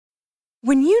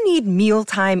When you need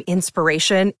mealtime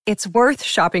inspiration, it's worth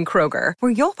shopping Kroger,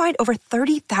 where you'll find over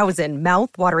 30,000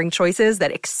 mouth-watering choices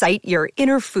that excite your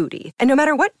inner foodie. And no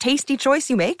matter what tasty choice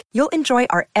you make, you'll enjoy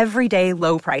our everyday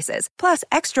low prices, plus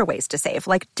extra ways to save,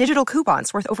 like digital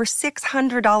coupons worth over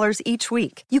 $600 each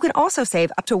week. You can also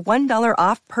save up to $1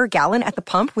 off per gallon at the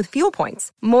pump with fuel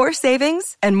points. More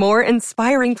savings and more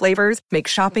inspiring flavors make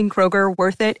shopping Kroger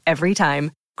worth it every time.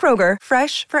 Kroger,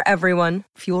 fresh for everyone.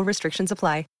 Fuel restrictions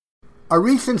apply. A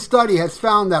recent study has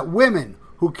found that women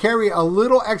who carry a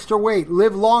little extra weight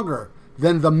live longer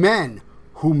than the men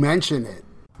who mention it.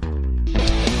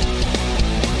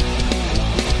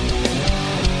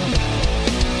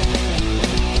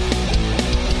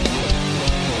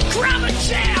 Grab a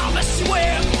jam, I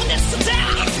swear, this is it.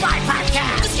 It's my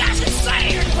podcast. This guy's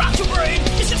insane. Rock your brain.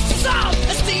 It's just a sound.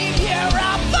 A Steve here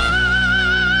about.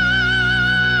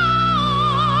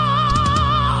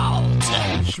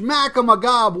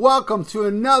 Schmack-a-magob, welcome to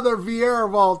another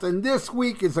Viera Vault, and this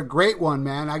week is a great one,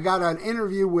 man. I got an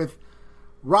interview with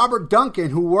Robert Duncan,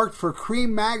 who worked for Creem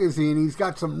magazine. He's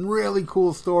got some really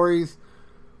cool stories.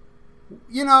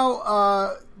 You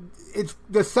know, it's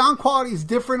the sound quality is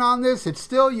different on this. It's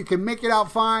still, you can make it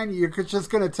out fine. You're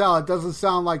just going to tell it doesn't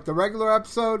sound like the regular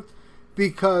episode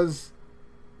because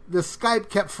the Skype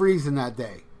kept freezing that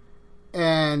day,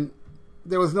 and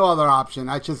there was no other option.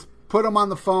 I just put them on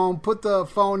the phone, put the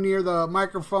phone near the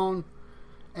microphone,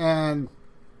 and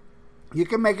you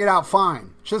can make it out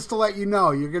fine. Just to let you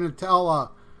know, you're going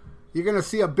to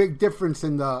see a big difference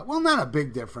in the, well, not a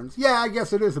big difference. Yeah, I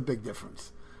guess it is a big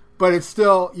difference. But it's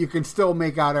still, you can still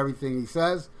make out everything he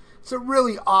says. It's a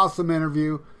really awesome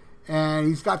interview, and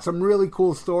he's got some really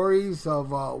cool stories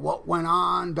of what went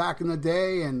on back in the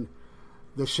day and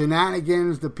the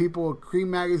shenanigans the people at Creem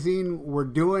magazine were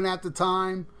doing at the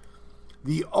time.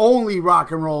 The only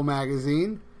rock and roll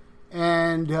magazine.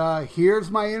 And here's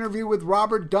my interview with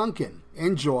Robert Duncan.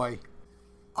 Enjoy.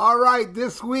 All right,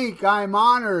 this week I'm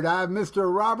honored. I have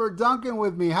Mr. Robert Duncan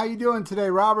with me. How you doing today,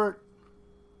 Robert?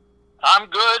 I'm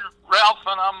good, Ralph,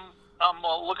 and I'm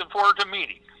looking forward to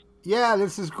meeting. Yeah,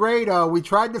 this is great. We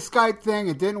tried the Skype thing;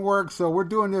 it didn't work, so we're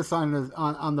doing this on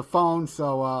the phone.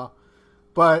 So,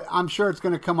 but I'm sure it's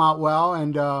going to come out well.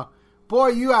 And boy,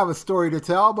 you have a story to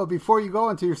tell. But before you go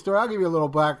into your story, I'll give you a little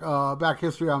back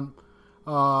history on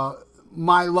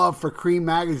my love for Creem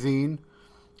magazine.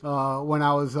 When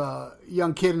I was a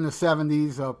young kid in the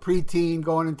 70s, a preteen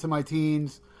going into my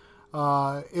teens,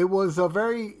 it was a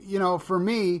very, for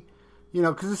me,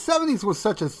 because the 70s was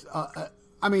such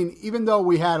I mean, even though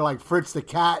we had like Fritz the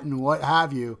Cat and what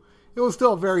have you, it was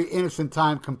still a very innocent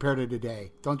time compared to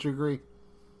today. Don't you agree?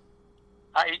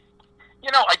 I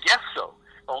guess so.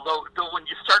 Although when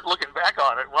you start looking back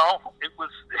on it, well, it was,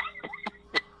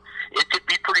 it could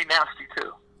be pretty nasty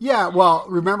too. Yeah, well,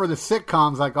 remember the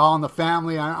sitcoms like All in the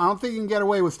Family? I don't think you can get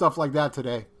away with stuff like that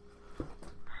today.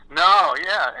 No,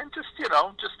 yeah, and just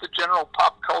the general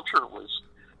pop culture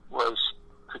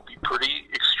could be pretty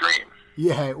extreme.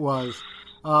 Yeah, it was.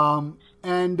 But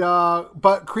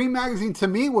Creem magazine to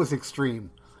me was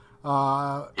extreme.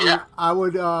 Yeah, I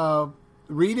would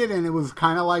read it, and it was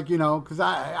kind of like because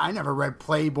I never read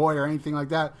Playboy or anything like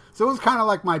that, so it was kind of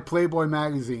like my Playboy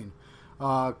magazine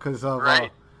because of.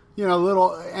 Right.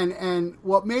 Little and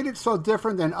what made it so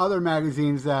different than other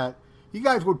magazines that you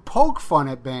guys would poke fun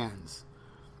at bands,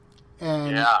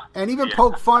 and even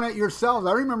poke fun at yourselves.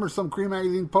 I remember some Creem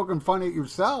magazine poking fun at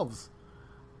yourselves.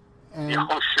 And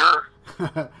sure.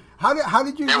 How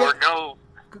did you there get? Were no.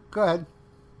 Go ahead.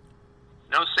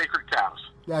 No sacred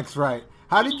cows. That's right.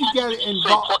 How did you get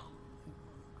involved?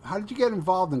 How did you get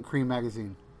involved in Creem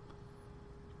magazine?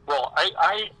 Well,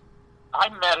 I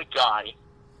met a guy.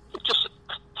 Just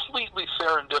completely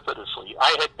serendipitously.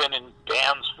 I had been in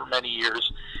bands for many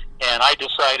years, and I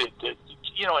decided that,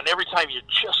 and every time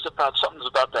something's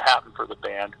about to happen for the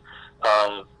band,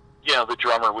 the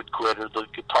drummer would quit or the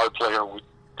guitar player would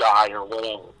die or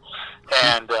whatever.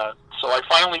 And so I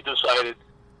finally decided,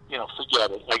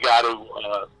 forget it.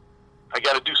 I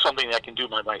got to do something that I can do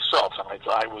by myself. And I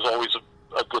thought I was always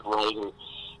a good writer.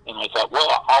 And I thought, well,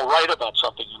 I'll write about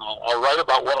something, and I'll write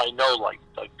about what I know, like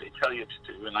they tell you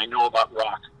to do, and I know about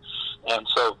rock. And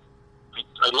so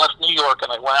I left New York,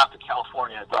 and I went out to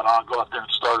California. I thought, I'll go out there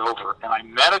and start over. And I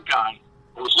met a guy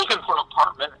who was looking for an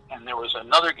apartment, and there was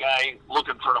another guy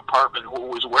looking for an apartment who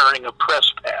was wearing a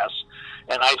press pass.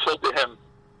 And I said to him,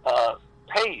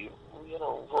 hey,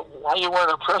 why are you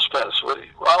wearing a press pass? Well,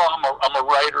 I'm a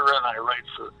writer, and I write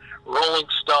for Rolling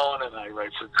Stone, and I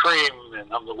write for Creem,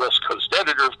 and I'm the West Coast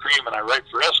editor of Creem, and I write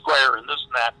for Esquire, and this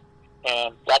and that.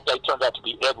 And that guy turned out to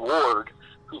be Ed Ward,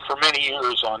 who for many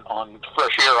years on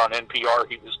Fresh Air on NPR,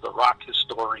 he was the rock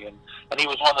historian, and he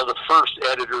was one of the first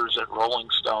editors at Rolling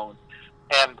Stone.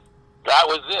 And that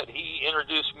was it. He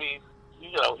introduced me,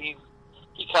 you know, he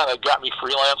kind of got me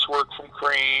freelance work from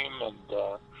Creem,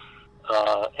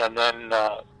 and then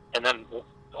a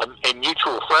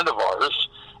mutual friend of ours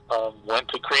went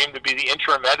to Creem to be the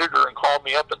interim editor and called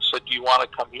me up and said, "Do you want to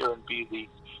come here and be the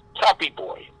copy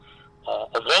boy?"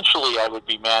 Eventually, I would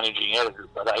be managing editor,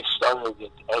 but I started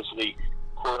it as the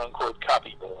quote-unquote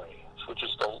copy boy, which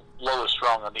is the lowest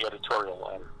rung on the editorial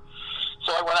ladder.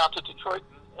 So I went out to Detroit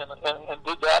and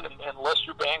did that, and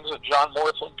Lester Bangs and John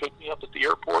Morthland picked me up at the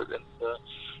airport, and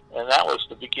that was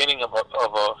the beginning of a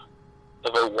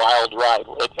wild ride,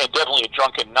 and definitely a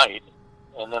drunken night,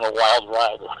 and then a wild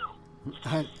ride.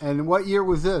 And what year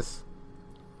was this?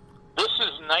 This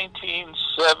is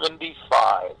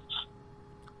 1975.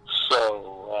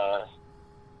 So,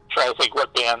 trying to think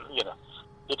what band, you know,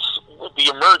 it's the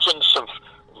emergence of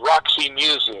Roxy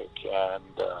Music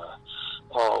and,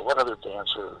 what other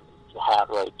bands were hot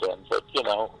right then? But, you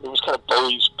know, it was kind of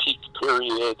Bowie's peak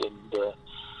period, and,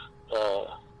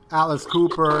 Alice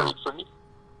Cooper.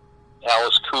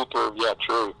 Alice Cooper, yeah,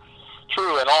 true,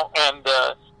 and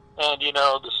you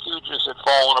know, the Stooges had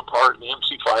fallen apart, and the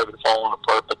MC5 had fallen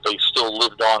apart, but they still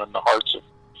lived on in the hearts of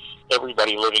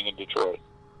everybody living in Detroit.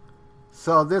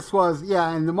 So this was,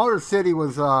 and the Motor City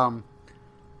was kind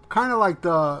of like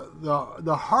the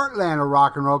heartland of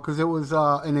rock and roll, because it was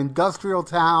an industrial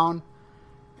town,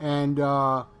 and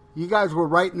you guys were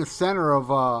right in the center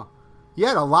of. You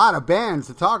had a lot of bands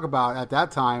to talk about at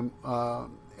that time,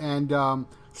 and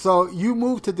so you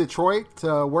moved to Detroit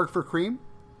to work for Creem?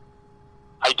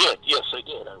 I did. Yes, I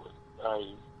did.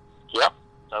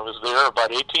 I was there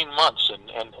about 18 months, and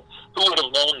who would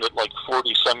have known that, like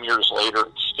 40 some years later,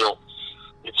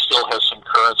 it still has some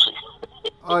currency.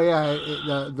 Oh yeah,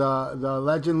 the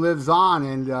legend lives on,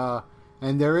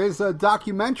 and there is a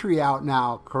documentary out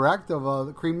now, correct, of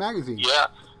the Creem magazine? Yeah.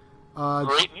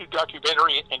 Great new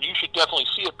documentary, and you should definitely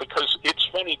see it, because it's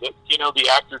funny that, you know, the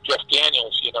actor Jeff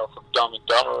Daniels, you know, from Dumb and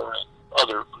Dumber and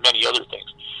many other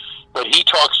things, but he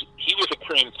was a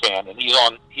Creem fan, and he's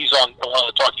on one of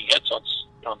the talking heads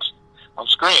on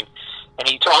screen, and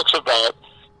he talks about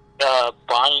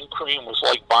buying Creem was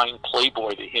like buying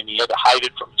Playboy to him. He had to hide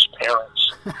it from his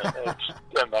parents,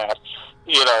 and that,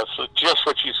 you know, so just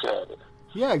what you said.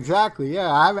 Yeah, exactly.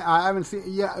 Yeah, I haven't seen.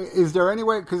 Yeah, is there any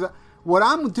way? Because what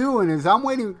I'm doing is I'm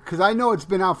waiting, because I know it's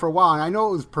been out for a while, and I know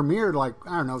it was premiered, like,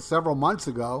 I don't know, several months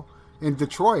ago in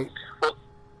Detroit. Well,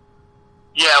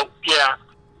 yes.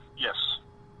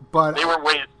 But they were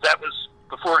waiting. That was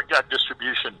before it got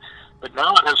distribution, but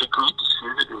now it has a great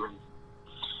distributor, and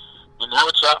now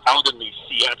it's out in the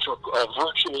theatrical,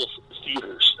 virtual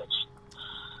theaters.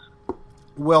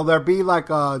 Will there be like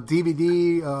a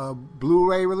DVD,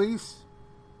 Blu-ray release?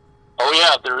 Oh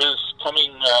yeah, there is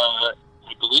coming. I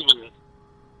believe in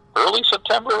early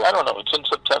September. I don't know. It's in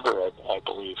September, I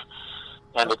believe.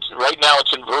 And it's right now.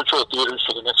 It's in virtual theaters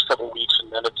for the next couple of weeks,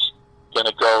 and then it's going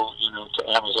to go, you know, to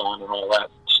Amazon and all that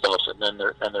stuff. And then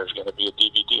there's going to be a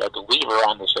DVD, I believe,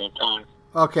 around the same time.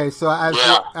 Okay, so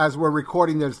as we're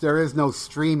recording this, there is no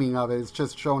streaming of it. It's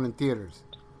just shown in theaters.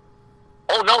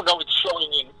 Oh no, it's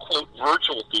showing in quote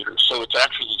virtual theaters, so it's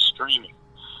actually streaming.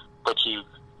 But you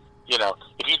know,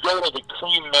 if you go to the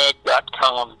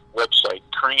creemmag.com website,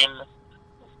 Creem,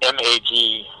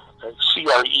 M-A-G,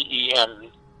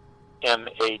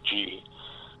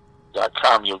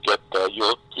 CREEMMAG.com, you'll get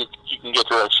you can get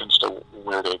directions to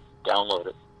where to download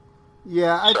it.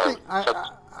 Yeah, I think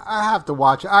I have to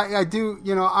watch it. I do,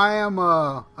 you know, I am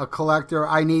a collector.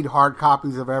 I need hard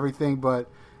copies of everything, but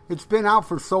it's been out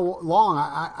for so long.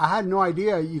 I had no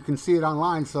idea you can see it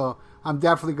online, so I'm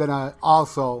definitely going to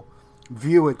also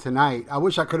view it tonight. I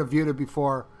wish I could have viewed it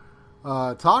before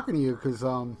talking to you, because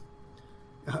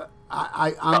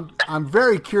I'm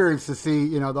very curious to see,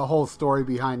 you know, the whole story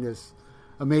behind this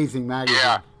amazing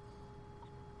magazine.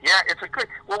 Yeah, it's a good.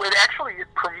 Well, it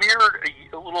premiered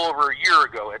a little over a year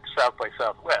ago at South by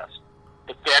Southwest,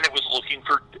 but then it was looking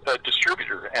for a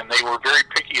distributor, and they were very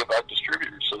picky about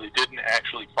distributors, so they didn't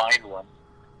actually find one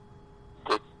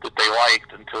that they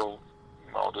liked until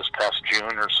this past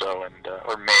June or so, and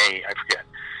or May, I forget.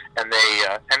 And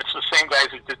and it's the same guys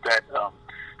who did that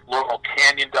Laurel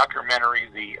Canyon documentary,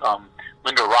 the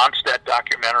Linda Ronstadt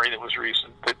documentary that was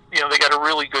recent. But you know, they got a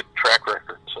really good track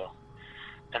record. So,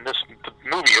 and the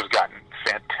movie has gotten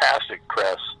fantastic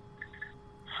press.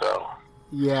 So.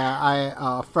 Yeah,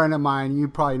 a friend of mine, you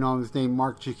probably know him, his name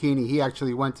Mark Cicchini. He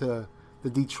actually went to the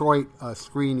Detroit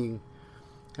screening,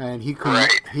 and he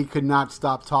could not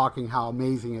stop talking how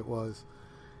amazing it was.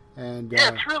 And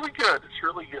yeah, it's really good. It's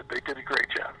really good. They did a great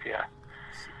job. Yeah.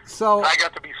 So I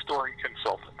got to be story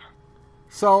consultant.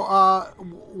 So,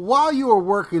 while you were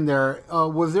working there,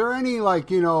 was there any,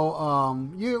 like, you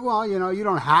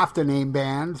don't have to name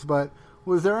bands, but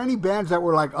was there any bands that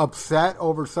were, like, upset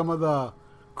over some of the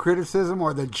criticism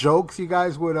or the jokes you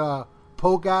guys would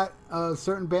poke at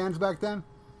certain bands back then?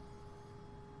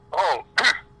 Oh,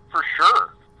 for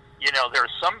sure. There are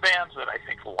some bands that I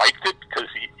think liked it because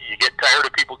you get tired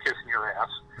of people kissing your ass.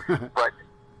 But,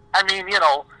 I mean,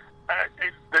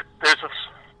 there's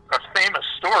a famous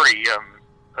story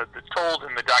that's told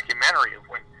in the documentary of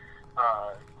when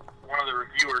one of the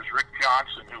reviewers, Rick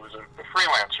Johnson, who was a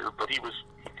freelancer, but he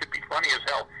could be funny as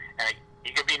hell, and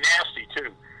he could be nasty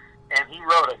too. And he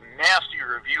wrote a nasty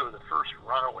review of the first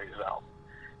Runaways album.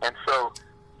 And so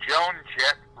Joan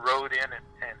Jett wrote in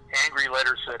an angry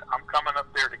letter, said, "I'm coming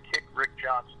up there to kick Rick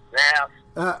Johnson's ass,"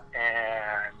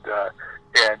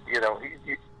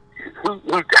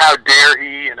 how dare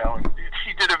he?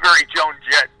 She did a very Joan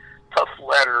Jett tough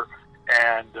letter.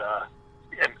 And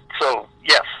so,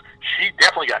 yes, she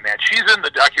definitely got mad. She's in the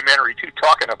documentary, too,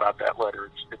 talking about that letter.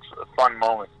 It's a fun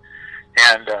moment.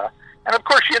 And of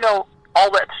course, all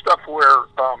that stuff where,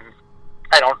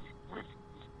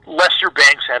 Lester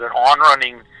Bangs had an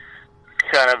on-running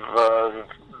kind of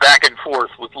back and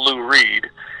forth with Lou Reed.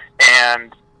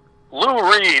 And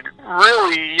Lou Reed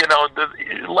really,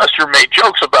 Lester made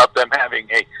jokes about them having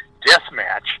a death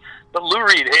match, but Lou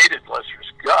Reed hated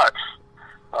Lester's guts.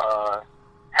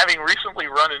 Having recently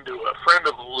run into a friend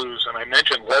of Lou's, and I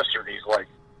mentioned Lester, and he's like,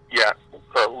 yeah,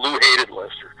 Lou hated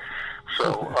Lester.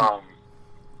 So,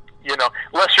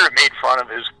 Lester had made fun of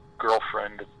his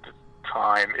girlfriend at the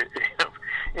time.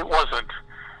 It wasn't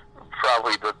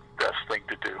probably the best thing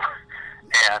to do.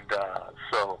 And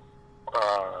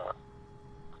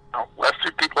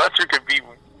Lester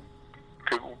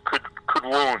could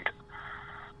wound.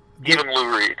 Even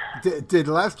Lou Reed. Did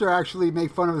Lester actually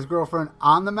make fun of his girlfriend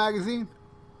on the magazine?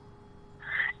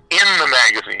 In the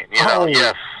magazine,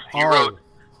 yes. He wrote.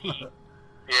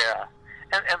 Yeah,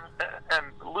 and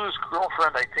Lou's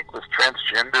girlfriend, I think, was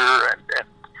transgender, and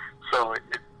so it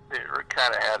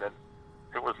kind of had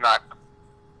it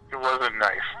wasn't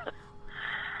nice.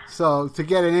 So to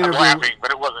get an interview, I'm laughing,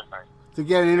 but it wasn't nice. To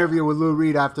get an interview with Lou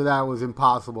Reed after that was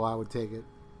impossible. I would take it.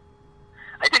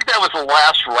 I think that was the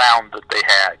last round that they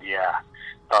had, yeah.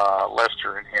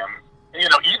 Lester and him.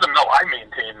 Even though I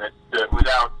maintain that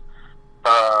without,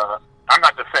 I'm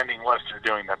not defending Lester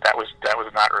doing that. That was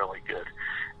not really good.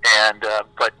 And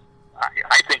but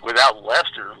I think without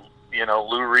Lester,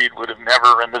 Lou Reed would have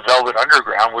never, and the Velvet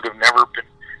Underground would have never been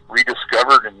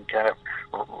rediscovered and kind of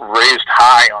raised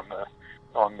high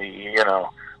on the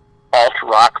alt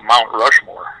rock Mount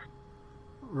Rushmore.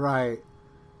 Right.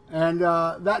 And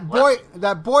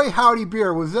that boy Howdy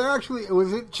beer, was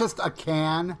it just a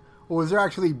can, or was there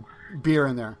actually beer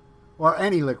in there, or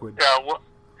any liquid? Yeah,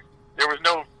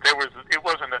 it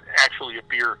wasn't actually a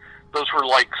beer. Those were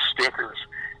like stickers.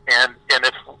 And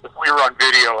if we were on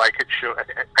video, I could show.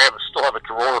 Still have a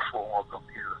drawer full of them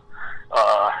here.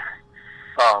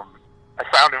 I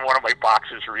found in one of my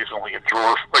boxes recently a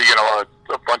drawer,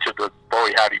 a bunch of the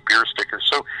Bowie Howdy beer stickers.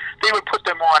 So they would put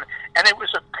them on, and it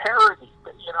was a parody.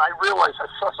 I realized I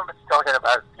saw somebody talking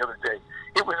about it the other day.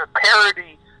 It was a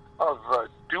parody of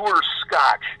Dewar's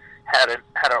Scotch had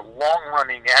a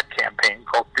long-running ad campaign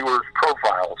called Dewar's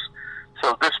Profiles.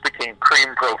 So this became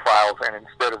Creem Profiles, and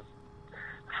instead of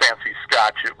fancy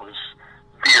Scotch, it was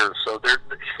beer. So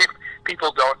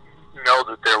people don't know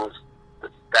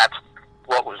that's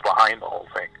what was behind the whole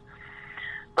thing.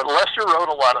 But Lester wrote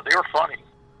a lot of. They were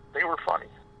funny.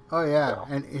 Oh yeah, so.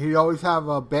 And he'd always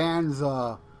have bands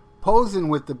posing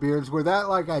with the beards. Were that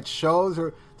like at shows,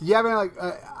 or did you have any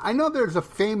I know there's a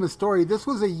famous story. This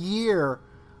was a year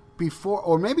before,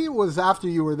 or maybe it was after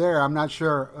you were there. I'm not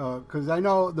sure, because I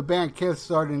know the band Kiss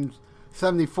started in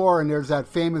 '74, and there's that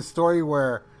famous story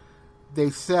where they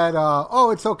said, "Oh,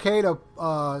 it's okay to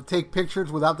take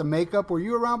pictures without the makeup." Were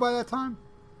you around by that time?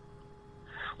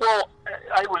 Well,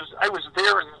 I was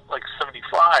there in like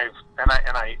 '75, and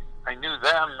I knew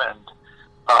them, and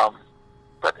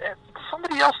but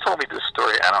somebody else told me this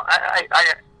story. I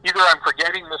either I'm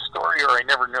forgetting this story or I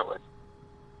never knew it.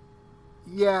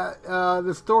 Yeah,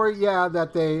 the story,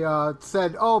 that they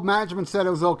said, management said it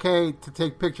was okay to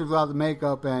take pictures without the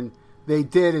makeup, and they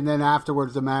did, and then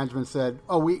afterwards the management said,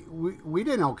 we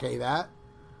didn't okay that.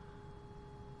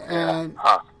 And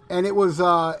and it was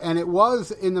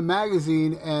in the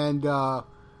magazine, and I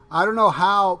don't know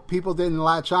how people didn't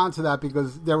latch on to that,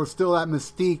 because there was still that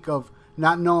mystique of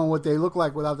not knowing what they look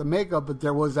like without the makeup, but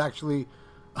there was actually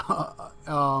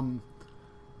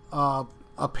a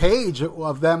page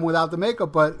of them without the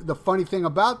makeup. But the funny thing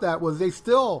about that was they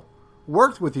still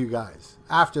worked with you guys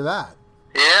after that.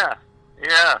 Yeah.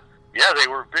 They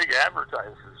were big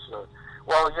advertisers.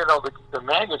 Well, the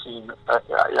magazine,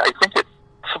 I think it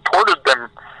supported them.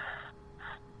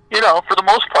 For the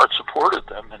most part, supported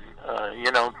them. And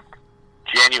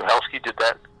Jan Uhelski did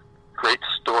that great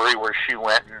story where she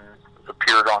went and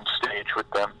appeared on stage with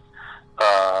them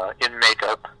in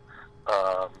makeup.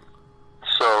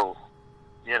 So,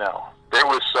 there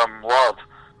was some love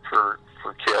for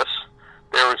Kiss.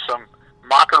 There was some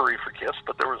mockery for Kiss,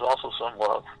 but there was also some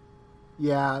love.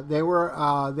 Yeah, they were.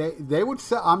 They would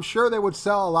sell. I'm sure they would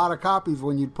sell a lot of copies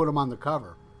when you'd put them on the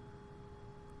cover.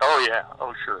 Oh yeah.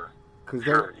 Oh sure. Because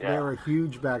they were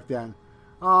huge back then.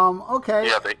 Okay.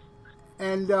 Yeah.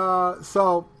 And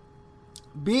so,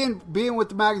 being with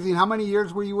the magazine, how many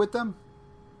years were you with them?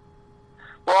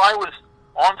 Well, I was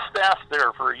on staff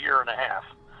there for a year and a half,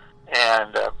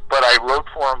 and but I wrote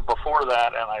for them before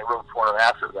that, and I wrote for them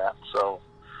after that. So,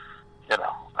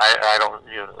 I don't.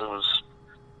 It was.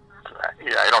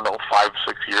 Yeah, I don't know,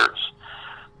 5-6 years.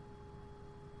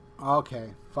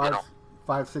 Okay,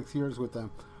 5-6 years with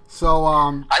them. So,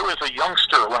 I was a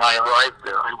youngster when I arrived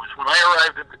there. When I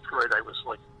arrived in Detroit, I was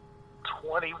like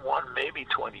 21, maybe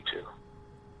 22.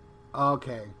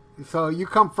 Okay, so you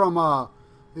come from.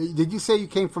 Did you say you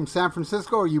came from San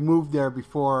Francisco, or you moved there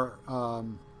before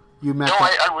you met? No,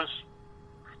 I was.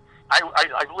 I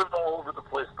lived all over the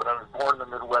place, but I was born in the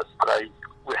Midwest. But I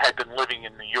had been living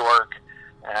in New York.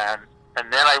 And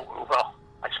then I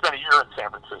spent a year in San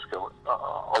Francisco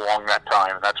along that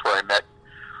time, and that's where I met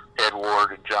Ed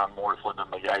Ward and John Morthland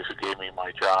and the guys who gave me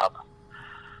my job.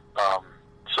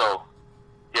 So,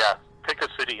 yeah, pick a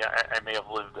city. I may have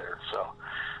lived there. So,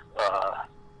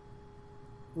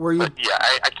 were you? But yeah,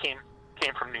 I came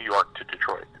from New York to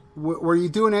Detroit. Were you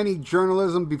doing any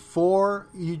journalism before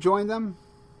you joined them?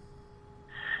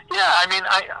 Yeah, I mean,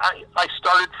 I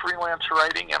started freelance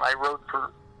writing, and I wrote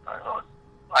for.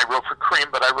 I wrote for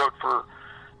Creem, but I wrote for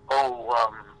I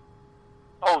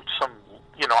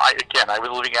was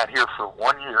living out here for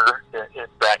 1 year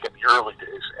back in the early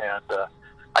days, and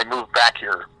I moved back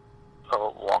here a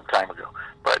long time ago.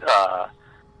 But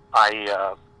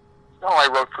I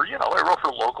wrote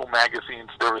for local magazines.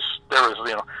 There was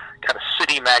kind of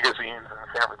city magazines in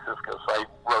San Francisco, so I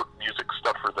wrote music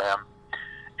stuff for them,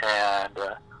 and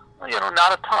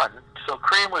not a ton. So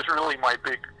Creem was really my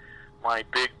big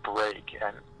break,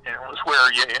 and it was where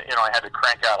I had to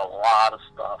crank out a lot of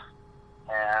stuff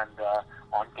and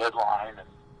on deadline,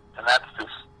 and that's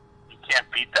just, you can't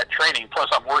beat that training. Plus,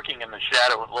 I'm working in the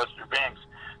shadow of Lester Bangs,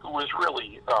 who was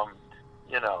really a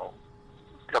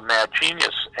mad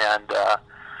genius, and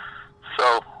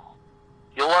so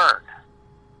you learn.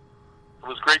 It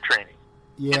was great training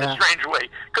in a strange way,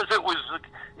 because it was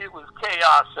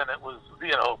chaos, and it was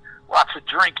lots of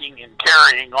drinking and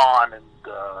carrying on and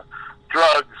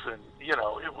drugs, and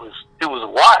it was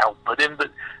wild. But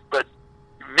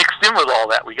mixed in with all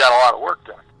that, we got a lot of work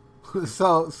done.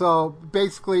 So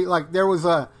basically, like, there was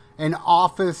an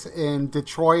office in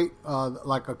Detroit,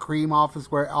 like a Creem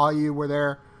office, where all you were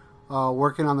there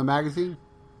working on the magazine.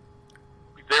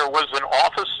 There was an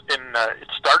office it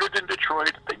started in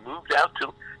Detroit. They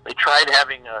tried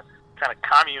having a kind of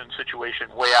commune situation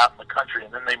way out in the country,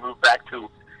 and then they moved back to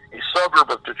a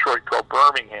suburb of Detroit called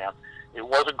Birmingham. It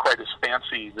wasn't quite as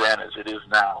fancy then as it is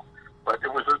now, but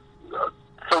it was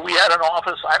so we had an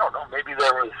office. I don't know, maybe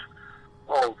there was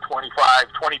 20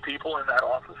 people in that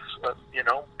office.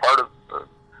 Part of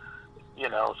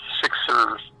 6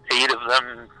 or 8 of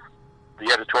them,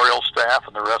 the editorial staff,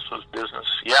 and the rest was business.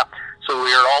 Yeah, so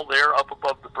we were all there up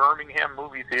above the Birmingham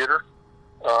movie theater,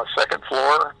 2nd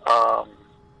floor,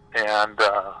 and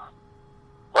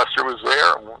Lester was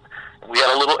there. And we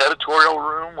had a little editorial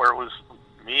room where it was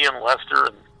me and Lester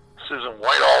and Susan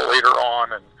Whitehall later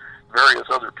on, and various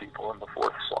other people in the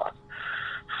 4th slot.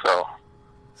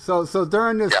 So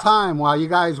during this time, while you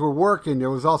guys were working,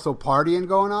 there was also partying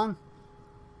going on?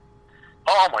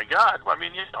 Oh, my God. I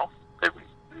mean,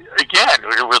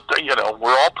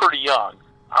 we're all pretty young.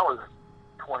 I was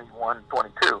 21,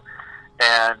 22.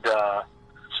 And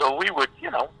so we would,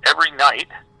 every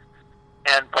night,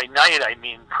 and by night I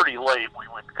mean pretty late,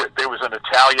 there was an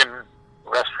Italian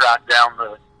restaurant down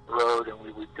the road, and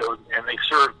we would go, and they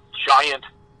served giant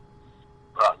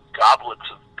goblets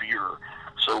of beer.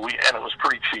 And it was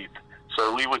pretty cheap.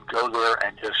 So we would go there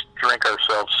and just drink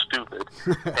ourselves stupid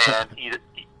and eat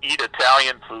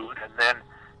Italian food. And then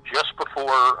just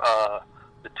before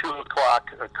the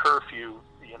 2:00 curfew,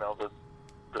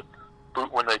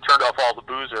 when they turned off all the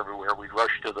booze everywhere, we'd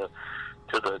rush to the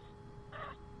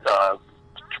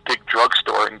big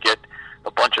drugstore and get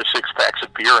a bunch of 6-packs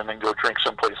of beer and then go drink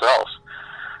someplace else.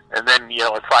 And then,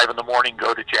 at 5 in the morning,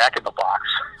 go to Jack in the Box.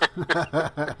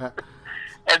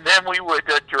 And then we would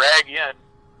drag in,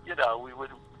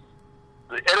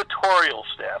 the editorial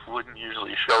staff wouldn't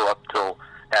usually show up till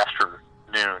after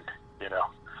noon,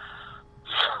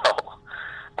 So,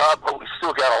 but we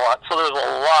still got a lot. So there was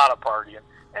a lot of partying.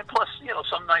 And plus,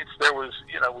 some nights there was,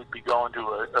 we'd be going to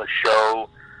a show.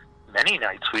 Many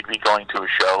nights we'd be going to a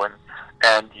show,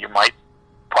 and you might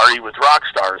party with rock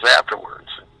stars afterwards.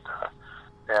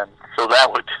 And so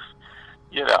that would,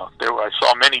 I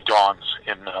saw many dawns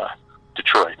in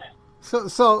Detroit.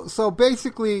 So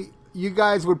basically, you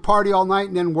guys would party all night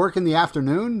and then work in the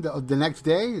afternoon the next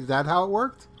day? Is that how it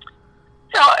worked?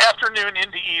 Afternoon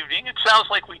into evening. It sounds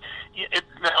like the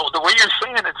way you're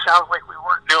saying it sounds like we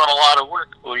weren't doing a lot of work.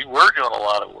 We were doing a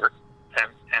lot of work, and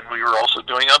we were also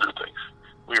doing other things.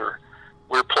 We were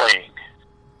playing.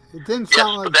 It didn't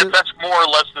sound like but that's more or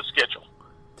less the schedule.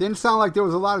 Didn't sound like there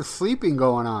was a lot of sleeping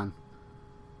going on.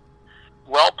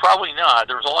 Well, probably not.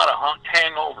 There was a lot of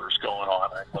hangovers going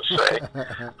on, I must say.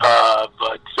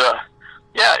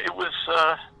 Yeah, it was.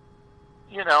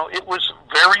 It was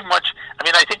very much. I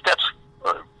mean, I think that's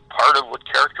part of what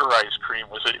characterized Creem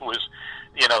was it was,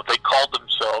 they called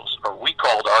themselves, or we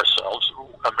called ourselves,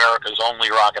 America's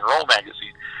only rock and roll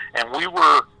magazine, and we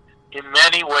were in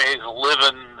many ways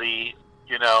living the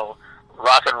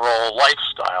rock and roll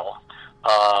lifestyle.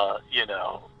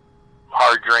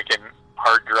 Hard drinking,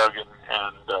 hard drugging,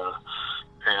 and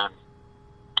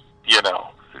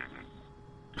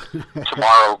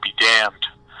tomorrow be damned.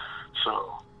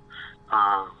 So,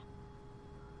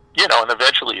 and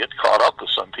eventually it caught up with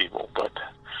some people, but,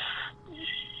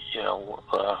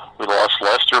 we lost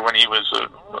Lester when he was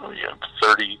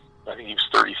 30, I think he was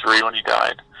 33 when he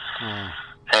died,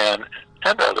 and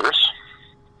others.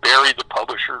 Barry, the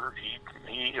publisher,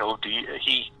 he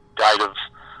died of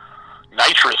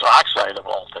nitrous oxide of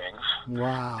all things.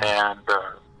 Wow. And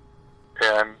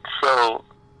so,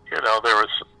 there was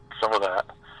some of that.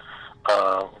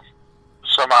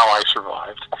 Somehow I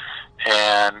survived,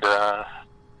 and I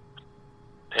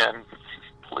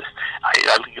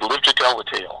lived to tell the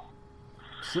tale.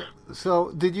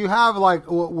 So did you have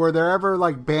were there ever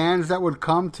bands that would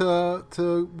come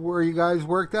to where you guys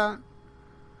worked at?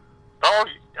 Oh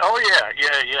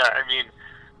yeah. I mean,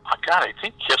 God, I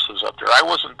think Kiss was up there. I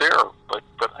wasn't there, but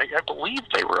I believe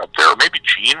they were up there. Or maybe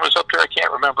Gene was up there. I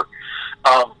can't remember.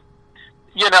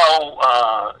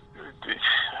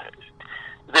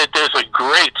 There's a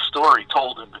great story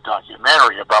told in the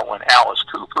documentary about when Alice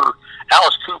Cooper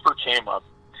came up.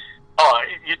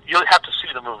 You'll have to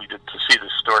see the movie to see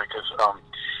this story, because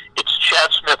it's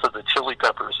Chad Smith of the Chili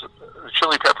Peppers. The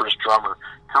Chili Peppers drummer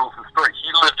tells the story.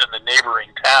 He lived in the neighboring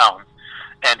town,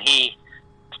 and he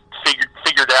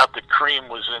figured out that Creem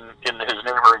was in his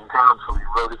neighboring town, so he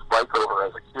rode his bike over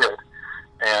as a kid.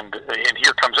 And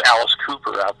here comes Alice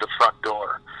Cooper out the front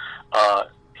door.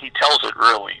 He tells it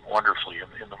really wonderfully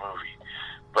in the movie.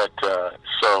 But there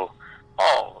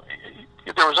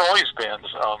was always bands.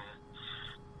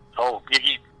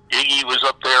 Iggy was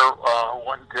up there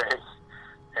one day,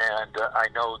 and I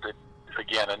know that,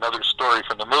 again, another story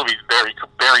from the movie. Barry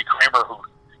Kramer, who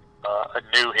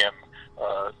knew him,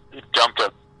 dumped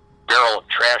a barrel of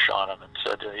trash on him and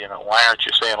said, why aren't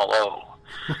you saying hello?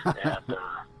 And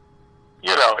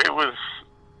it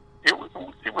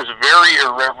was a very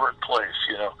irreverent place,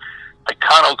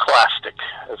 iconoclastic,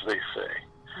 as they say.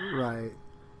 Right.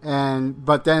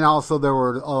 But then also there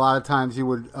were a lot of times you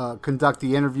would conduct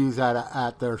the interviews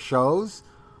at their shows.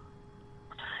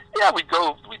 Yeah, we'd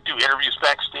do interviews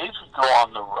backstage. We'd go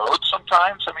on the road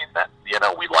sometimes. I mean,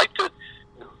 we liked it.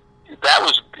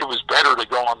 It was better to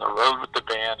go on the road with the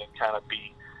band and kind of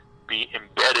be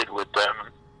embedded with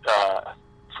them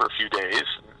for a few days.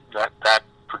 That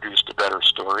produced a better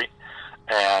story.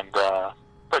 And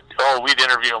we'd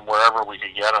interview them wherever we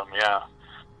could get them. Yeah.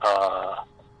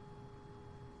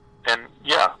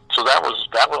 So that was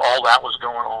all that was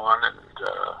going on, and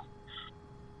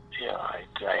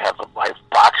I have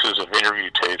boxes of interview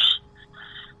tapes,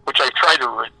 which I've tried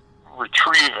to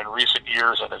retrieve in recent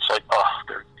years, and it's like,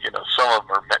 some of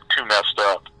them are too messed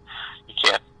up. You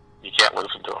can't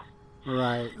listen to them.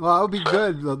 Right. Well, it would be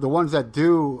good, the ones that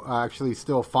do actually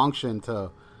still function,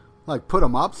 to put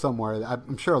them up somewhere.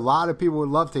 I'm sure a lot of people would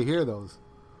love to hear those.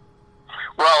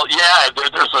 Well, yeah,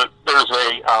 there's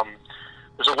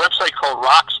a website called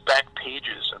Rock's Back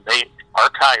Pages, and they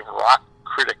archive rock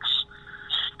critics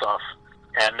stuff,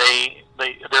 and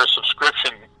they're a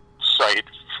subscription site,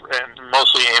 and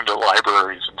mostly aimed at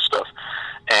libraries and stuff.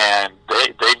 And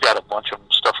they've got a bunch of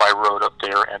stuff I wrote up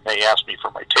there, and they asked me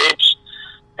for my tapes.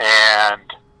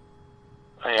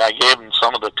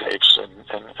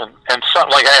 fun.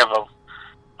 Like I have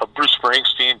a Bruce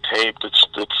Springsteen tape that's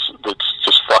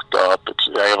just fucked up.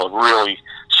 I have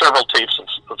several tapes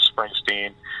of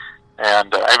Springsteen,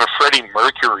 and I have a Freddie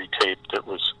Mercury tape that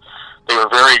they were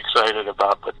very excited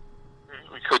about, but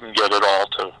we couldn't get it all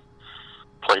to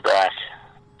play back.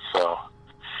 So,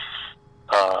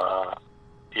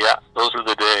 yeah, those are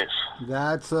the days.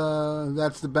 That's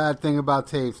the bad thing about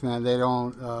tapes, man. They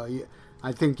don't.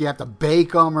 I think you have to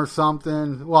bake them or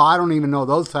something. Well, I don't even know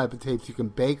those type of tapes. You can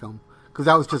bake them because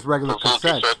that was just regular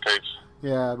cassettes. Cassette tapes.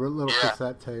 Yeah, little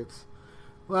cassette tapes.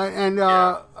 Well, and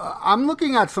I'm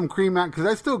looking at some Creem because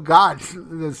I still got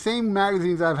the same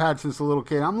magazines I've had since a little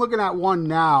kid. I'm looking at one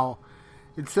now.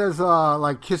 It says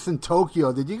like Kissing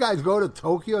Tokyo. Did you guys go to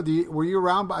Tokyo? Were you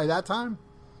around by that time?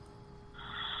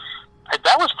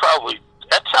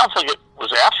 That sounds like it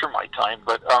was after my time,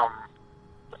 but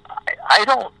I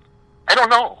don't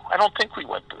know. I don't think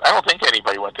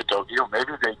anybody went to Tokyo.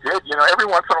 Maybe they did. You know, every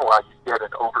once in a while you get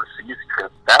an overseas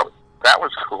trip. That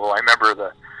was cool. I remember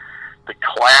the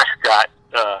Clash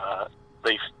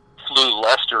they flew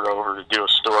Lester over to do a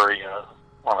story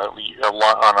on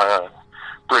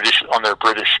their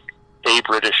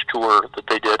British tour that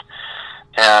they did,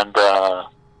 and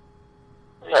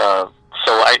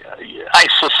so I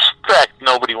suspect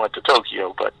nobody went to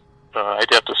Tokyo, but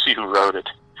I'd have to see who wrote it.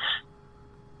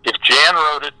 If Jan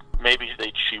wrote it, maybe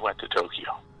she went to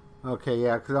Tokyo. Okay,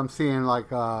 yeah, because I'm seeing like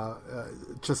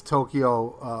just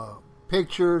Tokyo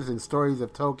pictures and stories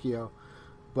of Tokyo,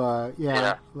 but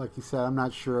yeah, like you said, I'm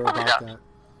not sure about that.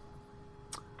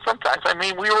 Sometimes, I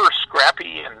mean, we were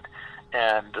scrappy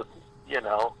and you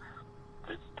know,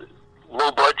 the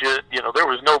low budget. You know, there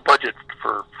was no budget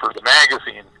for the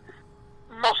magazine.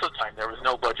 Most of the time, there was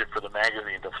no budget for the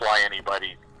magazine to fly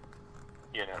anybody,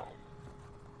 you know,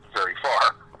 very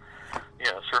far.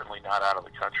 You know, certainly not out of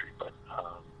the country. But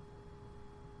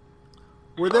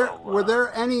were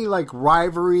there any like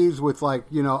rivalries with like,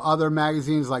 you know, other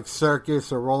magazines like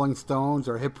Circus or Rolling Stones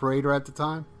or Hit Parader at the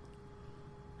time?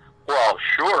 Well,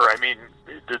 sure. I mean,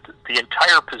 the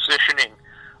entire positioning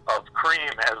of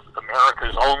Creem as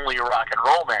America's only rock and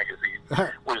roll magazine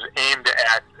was aimed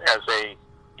at as a,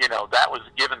 you know, that was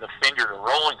giving the finger to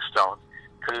Rolling Stone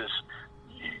because,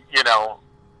 you know,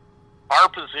 our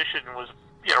position was,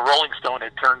 you know, Rolling Stone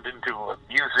had turned into a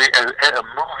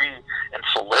movie and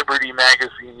celebrity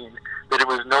magazine, that it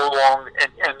was no longer,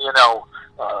 and you know,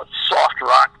 soft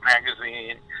rock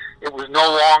magazine. It was no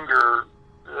longer,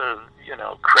 you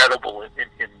know, credible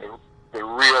in the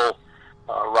real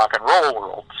rock and roll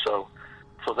world. So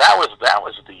that was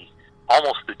the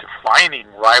almost the defining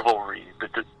rivalry.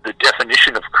 The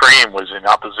definition of Creem was in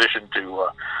opposition to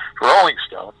Rolling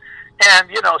Stone, and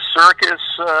you know, Circus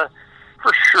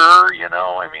for sure. You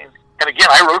know, I mean, and again,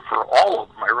 I wrote for all of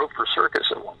them. I wrote for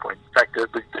Circus at one point. In fact,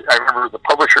 I remember the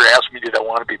publisher asked me, "Did I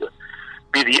want to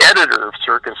be the editor of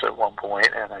Circus at one point?"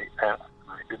 And I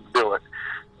didn't do it.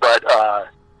 But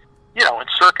you know, in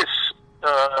Circus,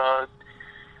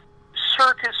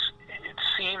 it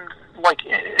seemed like,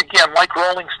 again, like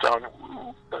Rolling Stone,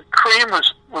 Creem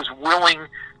was willing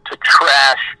to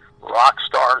trash rock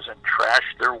stars and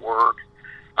trash their work,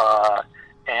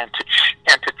 and to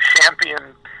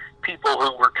champion people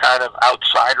who were kind of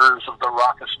outsiders of the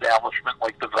rock establishment,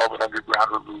 like the Velvet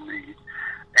Underground or Lou Reed.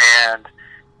 And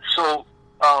so,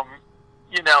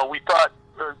 you know, we thought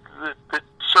that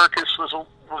Circus was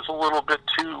a little bit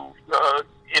too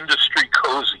industry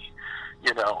cozy.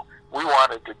 You know, we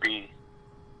wanted to be,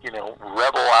 you know,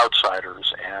 rebel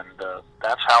outsiders, and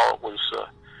that's how it was.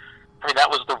 I mean, that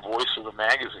was the voice of the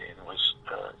magazine, was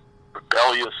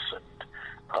rebellious and,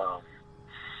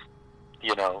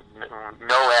 you know,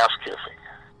 no ass kissing.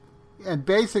 And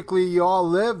basically, you all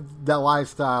lived that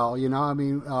lifestyle, you know. I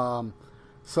mean,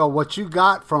 so what you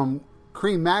got from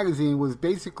Creem magazine was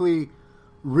basically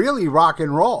really rock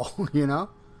and roll, you know.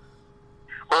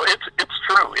 Well, it's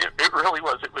true. It really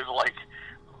was. It was like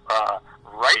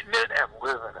writing it and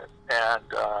living it,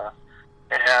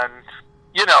 and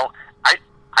you know,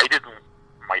 I didn't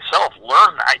myself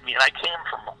learn. I mean, I came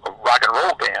from a rock and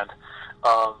roll band,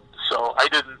 so I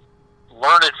didn't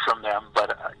learn it from them,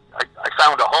 but I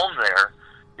found a home there.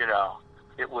 You know,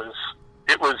 it was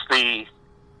the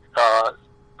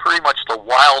pretty much the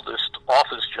wildest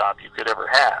office job you could ever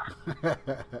have.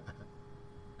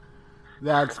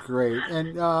 That's great.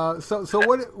 And so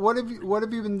what have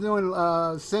you been doing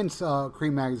since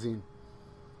Creem magazine?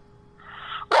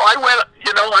 Well, I went.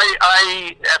 You know,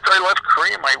 I after I left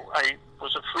Creem, I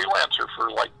was a freelancer for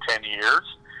like 10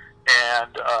 years,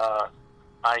 and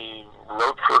I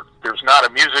wrote for. There's not a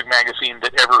music magazine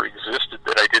that ever existed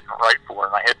that I didn't write for,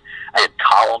 and I had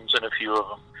columns in a few of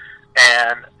them.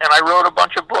 and I wrote a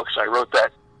bunch of books. I wrote the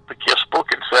Kiss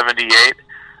book in '78.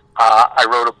 I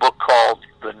wrote a book called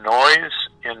The Noise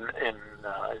in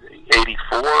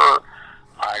 '84.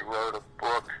 I wrote a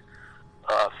book.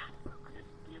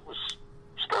 It was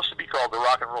supposed to be called The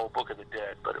Rock and Roll Book of the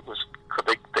Dead, but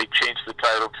they changed the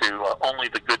title to Only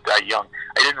the Good Die Young.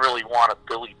 I didn't really want a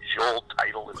Billy Joel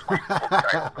title as my book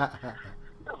title,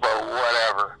 but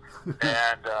whatever.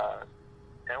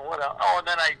 And what else? Oh, and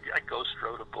then I ghost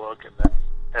wrote a book,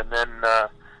 and then I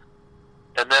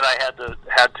had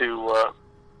to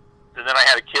and then I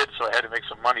had a kid, so I had to make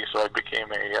some money, so I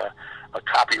became a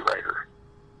copywriter,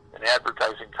 an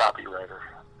advertising copywriter,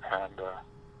 and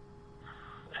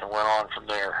went on from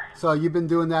there. So you've been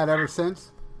doing that ever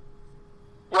since?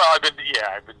 Well, I've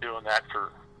been doing that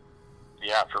for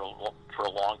a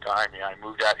long time. Yeah, I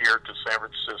moved out here to San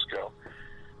Francisco.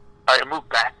 I moved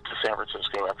back to San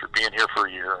Francisco after being here for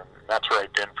a year, and that's where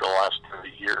I've been for the last 30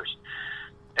 years.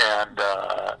 And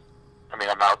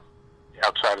I'm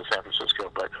outside of San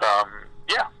Francisco, but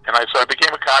and so I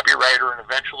became a copywriter, and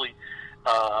eventually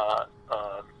a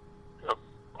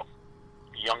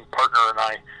young partner and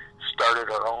I started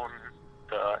our own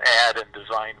ad and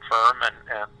design firm,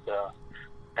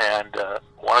 and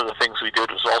one of the things we did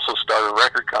was also start a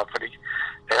record company,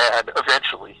 and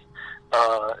eventually,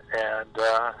 and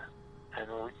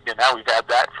now we've had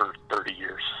that for 30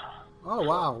 years. Oh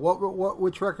wow!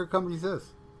 Which record company is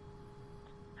this?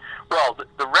 Well,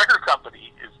 the record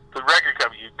company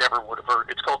you never would have heard.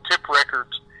 It's called Tip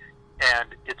Records,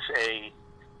 and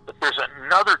there's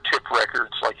another Tip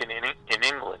Records like in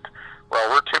England. Well,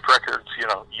 we're Tip Records,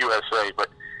 USA,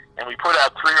 and we put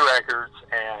out 3 records,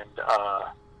 and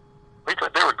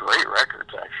they were great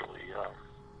records actually.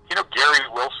 Gary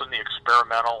Wilson, the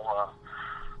experimental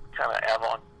kind of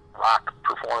avant rock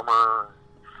performer.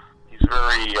 He's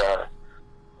very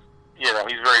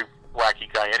wacky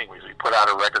guy. Anyways, we put out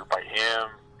a record by him.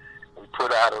 We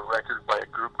put out a record by a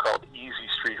group called Easy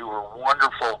Street, who were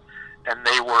wonderful, and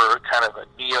they were kind of a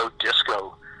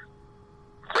neo-disco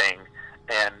thing,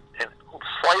 and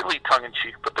slightly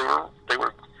tongue-in-cheek, but they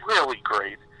were really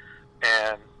great.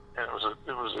 And it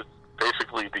was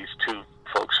basically these 2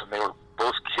 folks, and they were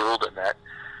both killed in that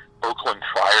Oakland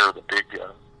fire, the big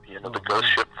the ghost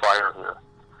ship fire there,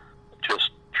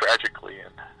 just tragically.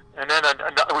 And then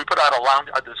we put out a lounge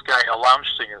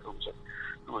singer who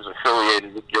was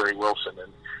affiliated with Gary Wilson,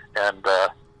 and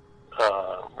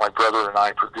my brother and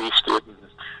I produced it and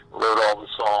wrote all the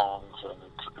songs, and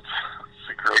it's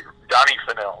a great. Donnie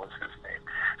Fennell is his name.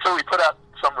 So we put out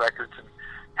some records, and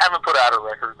haven't put out a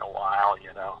record in a while. You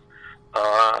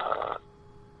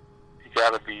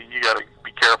gotta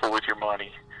be careful with your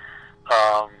money.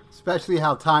 Especially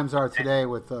how times are today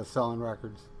with selling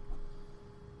records.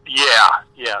 Yeah.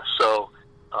 So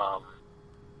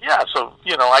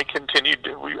I continued.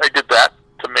 I did that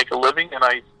to make a living, and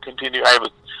I continue. I'm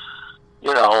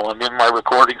in my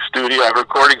recording studio. I have a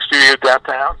recording studio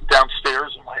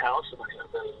downstairs in my house,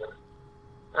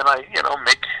 and I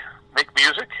make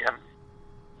music and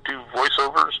do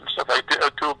voiceovers and stuff. I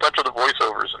do a bunch of the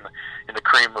voiceovers in the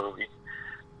Creem movie,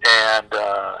 and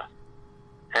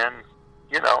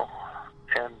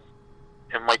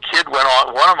my kid went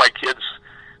on. One of my kids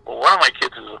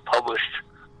is a published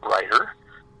writer,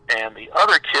 and the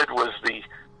other kid was the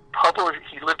publisher.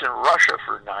 He lived in Russia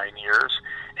for 9 years,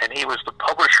 and he was the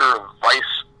publisher of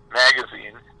Vice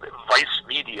magazine, Vice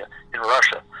Media in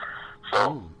Russia.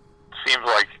 So it seems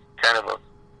like kind of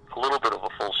a little bit of a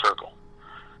full circle.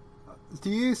 Do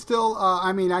you still?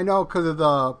 I know because of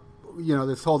the,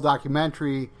 this whole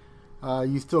documentary.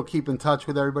 You still keep in touch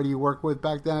with everybody you worked with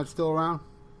back then? It's still around?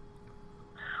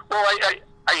 Well, I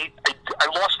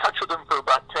lost touch with them for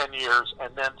about 10 years,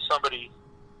 and then somebody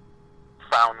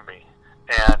found me.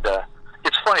 And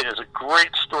it's funny, there's a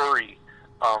great story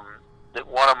that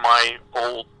one of my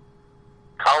old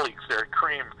colleagues there at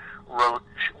Creem wrote,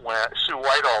 Sue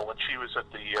Whitehall, when she was at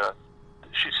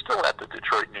she's still at the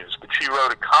Detroit News, but she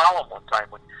wrote a column one time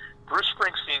when Bruce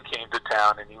Springsteen came to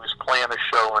town, and he was playing a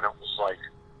show, and it was like,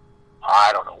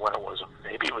 I don't know when it was,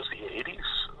 maybe it was the 80s,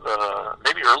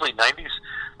 maybe early 90s,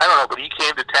 I don't know, but he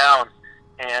came to town,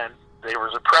 and there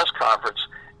was a press conference,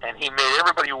 and he made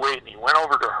everybody wait, and he went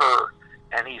over to her,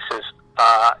 and he says,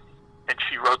 and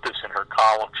she wrote this in her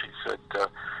column, she said,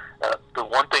 the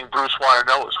one thing Bruce wanted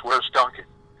to know is, where's Duncan?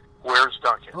 Where's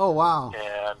Duncan? Oh, wow.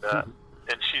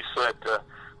 And she said,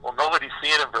 well, nobody's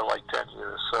seen him for like 10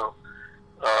 years, so,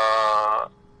 and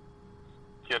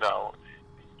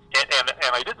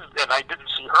I didn't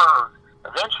see her.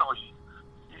 Eventually,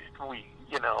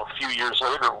 a few years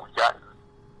later, we got in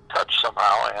touch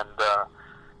somehow, and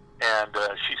and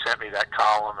she sent me that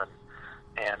column,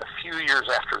 and a few years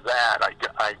after that,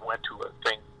 I went to a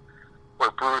thing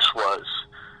where Bruce was,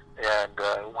 and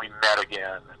we met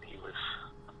again, and he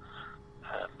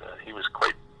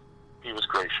was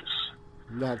gracious.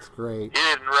 That's great. He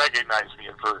didn't recognize me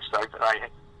at first. I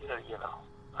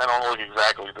don't look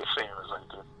exactly the same as I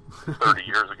did 30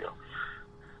 years ago.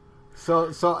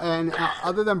 So, and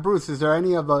other than Bruce, is there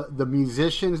any of the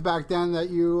musicians back then that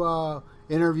you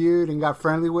interviewed and got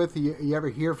friendly with? You ever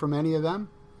hear from any of them?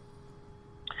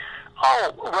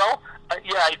 Oh, well,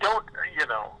 yeah, I don't,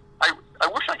 I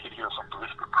wish I could hear from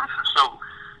Bruce, but Bruce is so,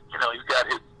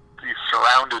 he's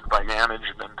surrounded by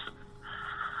management and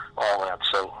all that,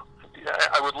 so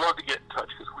I would love to get in touch,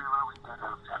 because we really did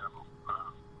have kind of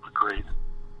a great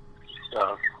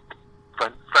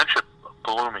friendship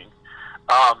blooming.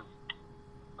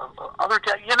 Other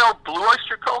guys, Blue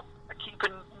Oyster Cult, I keep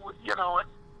in, I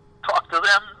talk to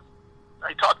them.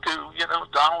 I talk to,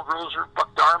 Donald Roser,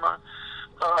 Buck Dharma,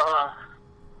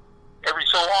 every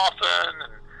so often,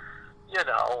 and,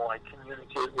 I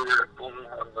communicate with Eric Bloom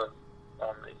on the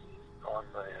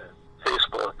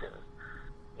Facebook, and,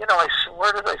 I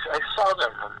saw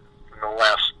them in the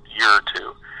last year or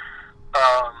two.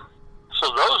 So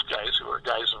those guys, who are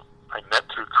guys I met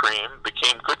through Creem,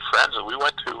 became good friends, and we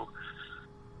went to,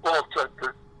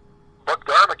 Buck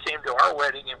Dharma came to our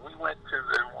wedding, and we went to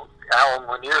Alan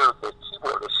Lanier, the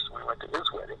keyboardist. We went to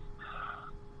his wedding.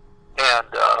 And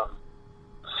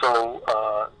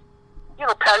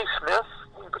Patti Smith,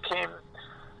 we became,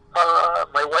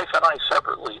 my wife and I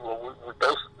separately, we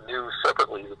both knew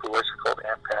separately the voice called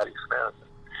Aunt Patti Smith.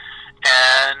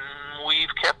 And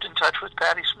we've kept in touch with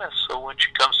Patti Smith, so when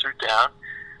she comes through town,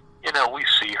 we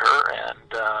see her, and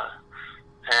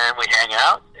we hang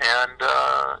out, and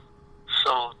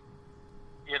so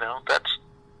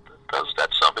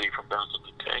that's somebody from back in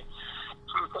the day.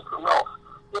 Well,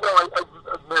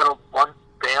 I've met a bunch of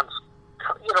bands.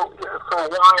 For a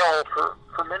while,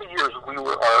 for many years,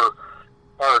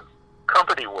 our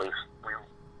company we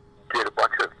did a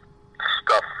bunch of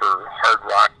stuff for hard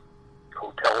rock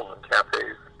hotels and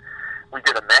cafes. We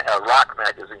did a rock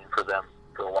magazine for them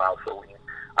for a while, so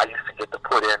I used to get to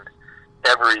put in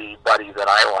everybody that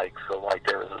I like. So, like,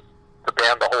 there was the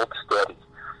band The Hold Steady.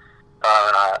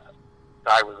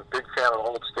 I was a big fan of The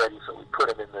Hold Steady, so we put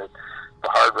them in the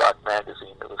hard rock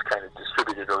magazine that was kind of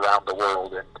distributed around the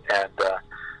world, and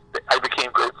I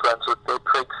became great friends with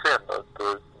Craig Finn,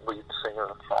 the lead singer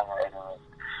and songwriter,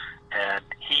 and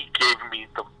he gave me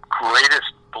the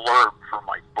greatest blurb for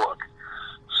my book.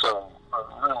 So a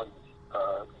really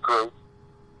great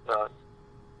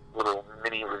little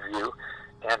mini review,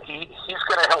 and he's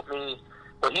going to help me.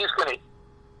 Well,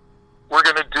 we're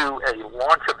going to do a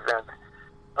launch event,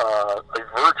 a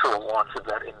virtual launch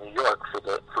event in New York for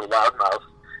Loudmouth,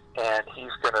 and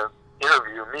he's going to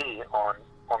interview me on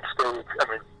stage.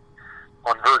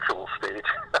 On virtual stage.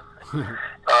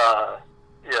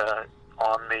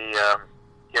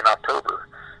 In October,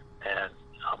 and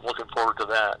I'm looking forward to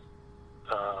that.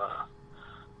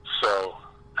 So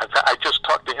I just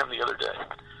talked to him the other day.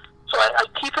 So I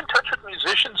keep in touch with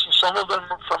musicians, and some of them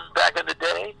from back in the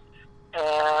day,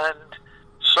 and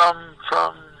some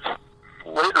from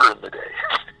later in the day.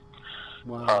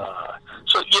 Wow.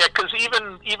 So yeah, because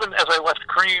even as I left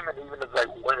Creem, and even as I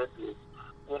went into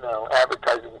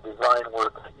advertising and design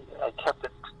work, I kept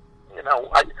it.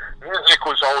 Music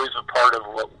was always a part of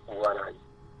what I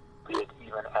did,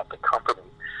 even at the company.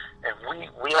 And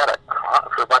we had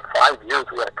for about 5 years,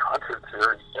 we had a concert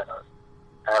series at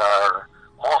our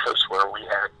office where we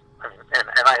had,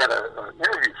 and I had an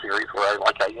interview series where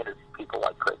I interviewed people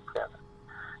like Craig Finn,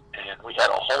 and we had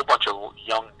a whole bunch of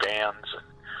young bands and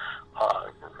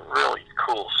really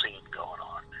cool scene going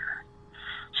on there.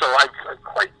 So I've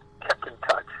quite kept in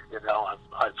touch.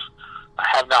 I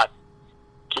have not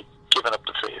given up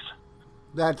the faith.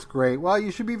 That's great. Well,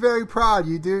 you should be very proud.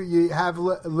 You have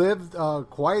lived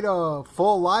quite a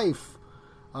full life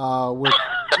with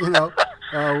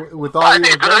with all I your.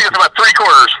 think it's about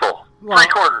 3/4 full. Well,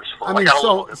 3/4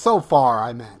 full. So far,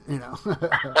 I meant.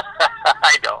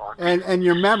 I know. And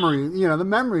your memory, the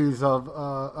memories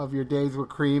of your days with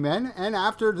Creem and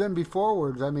afterwards and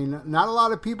beforewards. Not a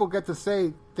lot of people get to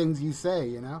say things you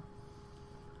say.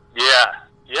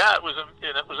 Yeah, it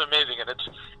was amazing, and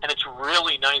it's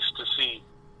really nice to see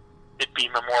it be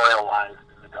memorialized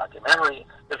in the documentary.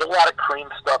 There's a lot of Creem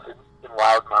stuff in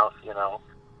Loudmouth.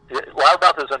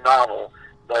 Loudmouth is a novel,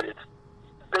 but it's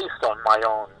based on my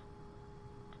own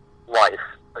life.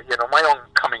 My own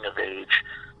coming of age.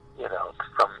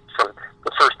 From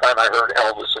the first time I heard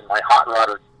Elvis in my hot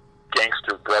rodder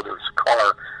gangster brother's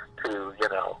car to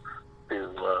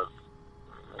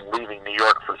leaving New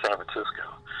York for San Francisco.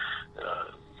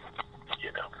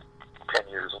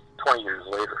 20 years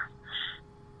later.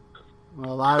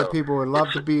 Well, a lot of people would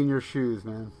love to be in your shoes,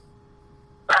 man.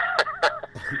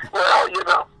 Well,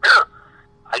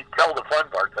 I tell the fun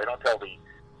parts. I don't tell the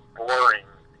boring,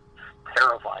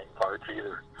 terrifying parts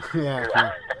either.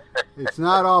 Yeah. It's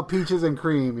not all peaches and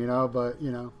cream, but,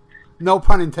 no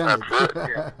pun intended. That's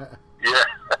it, yeah.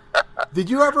 Did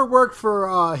you ever work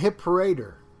for Hit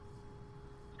Parader?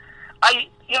 I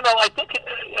think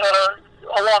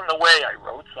along the way I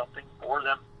wrote something for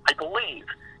them. I believe.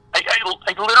 I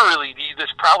literally,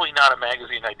 there's probably not a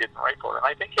magazine I didn't write for, and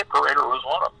I think Hit Parader was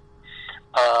one of them.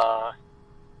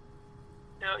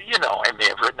 I may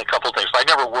have written a couple of things, but I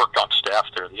never worked on staff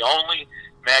there. The only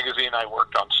magazine I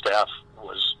worked on staff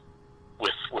was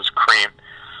Creem.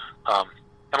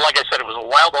 And like I said, it was a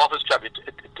wild office job.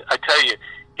 I tell you,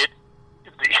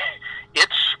 it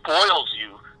spoils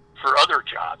you for other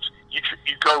jobs. You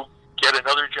go get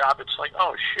another job, it's like,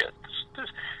 oh shit, this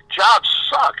jobs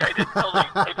suck. I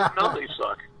didn't know they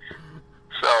suck.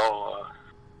 So,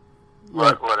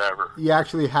 whatever. You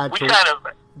actually had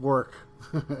to work.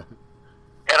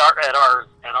 At our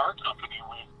company,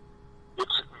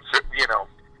 it's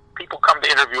people come to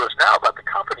interview us now about the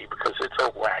company because it's a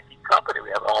wacky company. We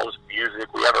have all this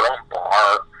music. We have our own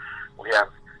bar. We have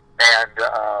and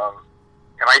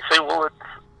I say, well, it's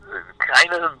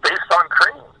kind of based on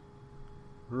Creem.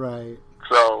 Right.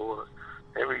 So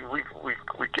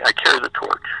I carry the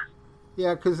torch.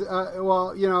 Yeah, because Hit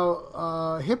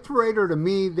Parader, to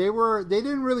me, they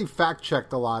didn't really fact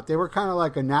check a lot. They were kind of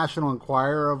like a National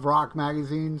Enquirer of rock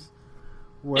magazines.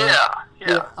 Where,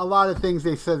 yeah. A lot of things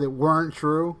they said that weren't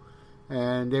true,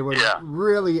 and they would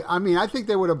really. I mean, I think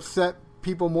they would upset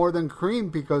people more than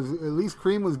Creem because at least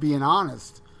Creem was being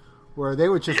honest, where they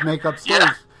would just make up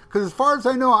stories. Because as far as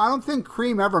I know, I don't think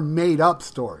Creem ever made up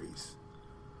stories.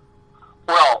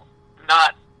 Well,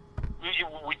 not.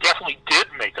 We definitely did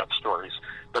make up stories,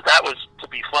 but that was to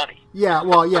be funny. Yeah,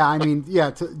 well, yeah, I mean,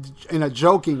 in a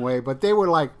joking way, but they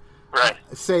would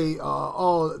say,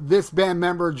 this band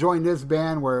member joined this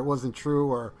band where it wasn't true,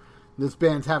 or this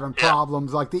band's having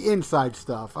problems, like the inside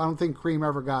stuff. I don't think Creem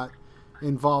ever got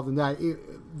involved in that,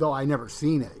 though I never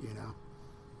seen it,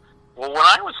 Well, when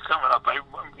I was coming up,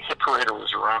 Hit Parader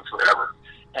was around forever,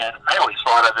 and I always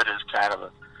thought of it as kind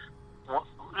of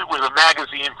it was a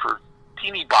magazine for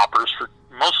teeny boppers,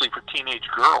 mostly for teenage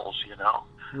girls,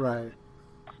 Right.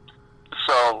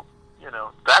 So,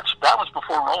 that was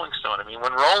before Rolling Stone. I mean,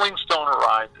 when Rolling Stone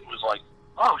arrived, it was like,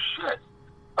 oh shit,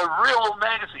 a real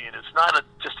magazine. It's not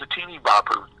just a teeny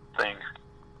bopper thing.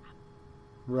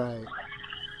 Right.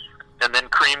 And then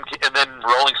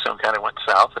Rolling Stone kind of went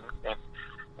south, and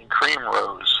Creem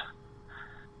rose.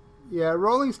 Yeah,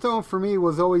 Rolling Stone for me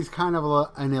was always kind of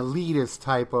an elitist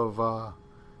type of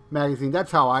magazine.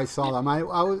 That's how I saw them.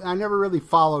 I never really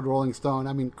followed Rolling Stone.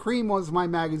 I mean, Creem was my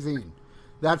magazine.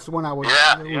 That's when I would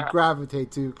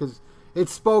gravitate to, because it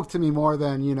spoke to me more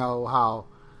than how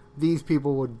these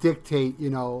people would dictate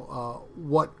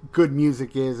what good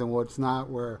music is and what's not.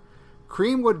 Where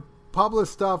Creem would publish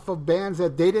stuff of bands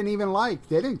that they didn't even like.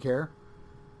 They didn't care.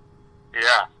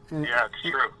 Yeah, it's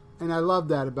true. And I love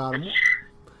that about him.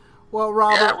 Well,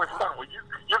 Robert, it was fun. Well,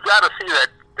 you got to see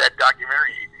that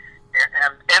documentary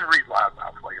and read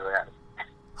Loudmouth while you're at it.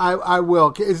 I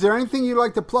will. Is there anything you'd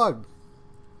like to plug?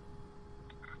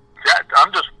 Yeah,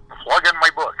 I'm just plugging my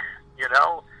book.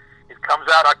 It comes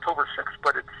out October 6th,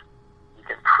 but you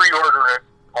can pre-order it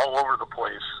all over the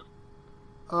place,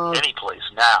 any place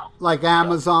now. Like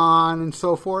Amazon and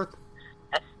so forth?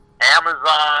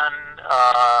 Amazon,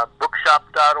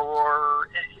 bookshop.org,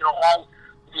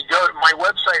 you go, my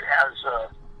website has,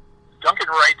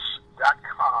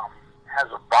 DuncanWrites.com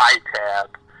has a buy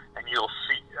tab, and you'll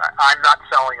see, I'm not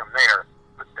selling them there,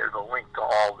 but there's a link to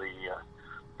all the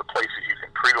places you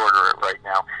can pre-order it right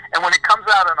now. And when it comes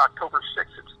out on October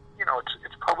 6th,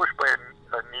 it's published by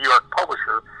a New York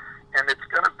publisher, and it's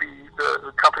going to be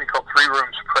the company called Three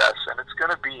Rooms Press, and it's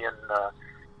going to be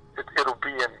it'll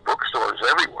be in bookstores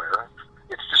everywhere.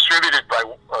 It's distributed by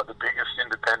the biggest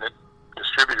independent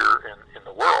distributor in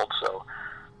the world, so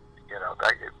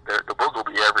the book will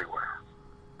be everywhere.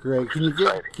 Great. Can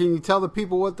you tell the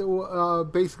people what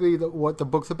what the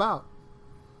book's about?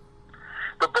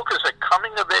 The book is a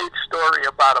coming-of-age story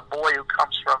about a boy who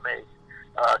comes from a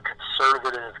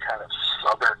conservative, kind of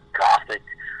Southern Gothic,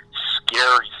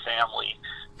 scary family,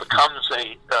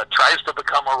 tries to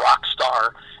become a rock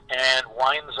star, and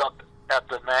winds up at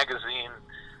the magazine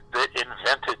that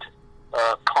invented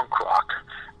punk rock,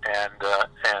 and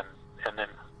then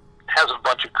has a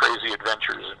bunch of crazy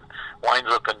adventures, and winds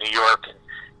up in New York and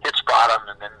hits bottom,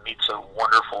 and then meets a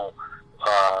wonderful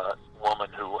woman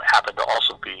who happened to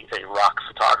also be a rock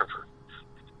photographer.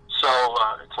 So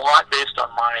it's a lot based on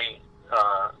my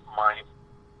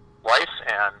life,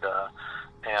 and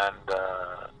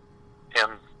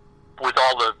with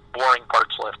all the boring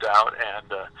parts left out, and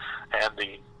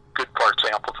the good parts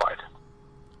amplified.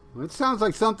 Well, it sounds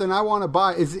like something I want to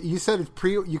buy. Is it, you said it's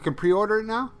you can pre-order it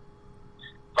now?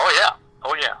 Oh yeah.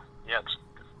 It's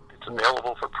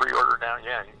available for pre-order now.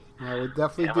 Yeah. I would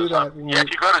definitely Amazon. do that. Yeah,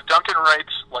 if you go to Duncan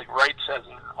Writes, like Writes as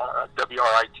in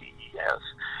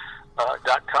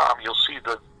WRITES.com, you'll see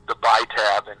the buy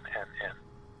tab, and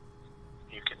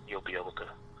you'll be able to,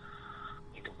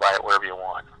 you can buy it wherever you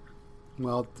want.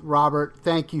 Well, Robert,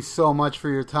 thank you so much for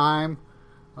your time.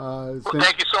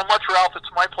 Thank you so much, Ralph.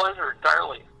 It's my pleasure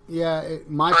entirely. Yeah,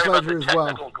 my Sorry pleasure about the as well.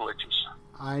 technical glitches.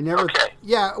 I never. Okay.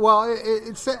 Yeah, well,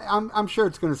 it's. I'm sure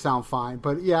it's going to sound fine,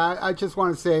 but yeah, I just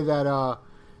want to say that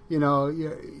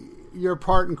your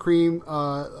part in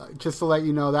Creem, just to let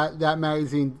you know that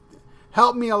magazine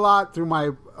helped me a lot through my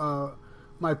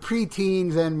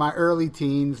preteens and my early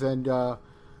teens, and I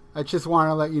just want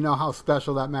to let you know how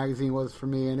special that magazine was for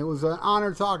me, and it was an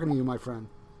honor talking to you, my friend.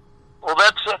 Well,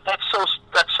 that's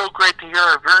so great to hear.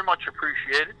 I very much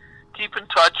appreciate it. Keep in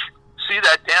touch. See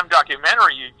that damn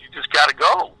documentary. You just got to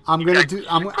go. I'm going to do. Put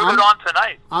it on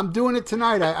tonight. I'm doing it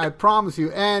tonight. I promise you.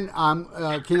 And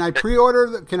can I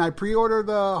pre-order? Can I pre-order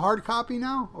the hard copy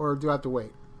now, or do I have to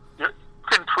wait? You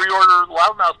can pre-order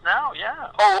Loudmouth now. Yeah.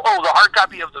 Oh, the hard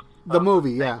copy of the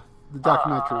movie. Yeah, the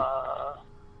documentary.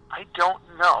 I don't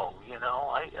know.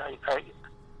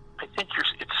 I think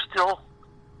it's still.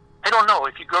 I don't know.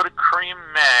 If you go to Creem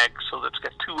Mag, so that's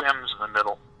got two M's in the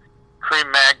middle,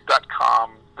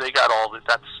 creammag.com, they got all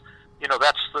that.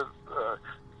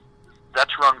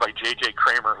 That's run by J.J.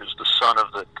 Kramer, who's the son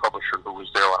of the publisher who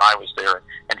was there when I was there,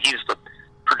 and he's the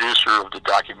producer of the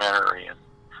documentary. And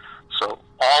so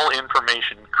all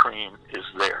information Creem is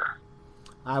there.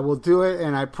 I will do it,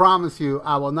 and I promise you,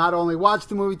 I will not only watch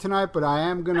the movie tonight, but I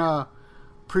am going to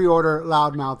pre-order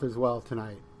Loudmouth as well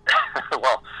tonight.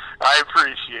 Well, I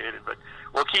appreciate it, but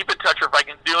we'll keep in touch. Or if I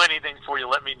can do anything for you,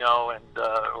 let me know. And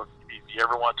or if you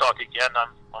ever want to talk again,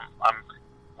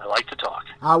 I like to talk.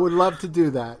 I would love to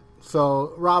do that.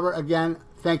 So, Robert, again,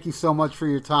 thank you so much for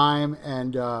your time,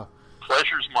 and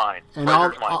pleasure's mine. Thank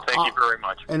you very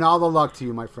much. And all the luck to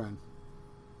you, my friend.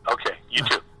 Okay, you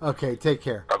too. Okay, take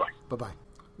care. Bye-bye. Bye-bye.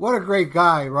 What a great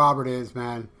guy Robert is,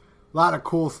 man. A lot of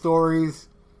cool stories.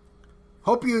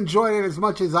 Hope you enjoyed it as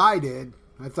much as I did.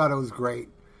 I thought it was great.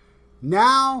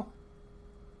 Now,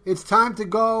 it's time to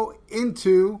go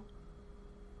into,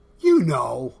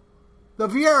 the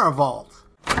Viera Vault.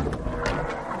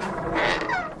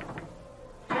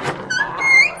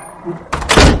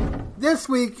 This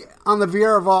week on the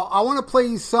Viera Vault, I want to play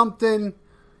you something.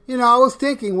 I was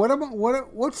thinking,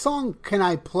 what song can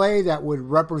I play that would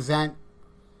represent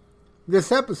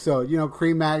this episode?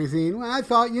 Creem Magazine. Well, I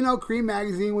thought, Creem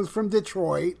Magazine was from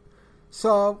Detroit,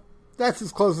 so that's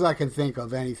as close as I can think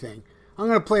of anything. I'm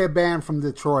going to play a band from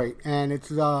Detroit, and it's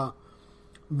the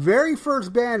very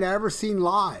first band I ever seen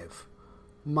live.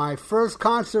 My first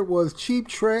concert was Cheap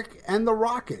Trick and the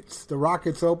Rockets. The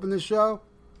Rockets opened the show,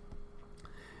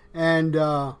 and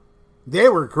they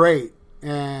were great.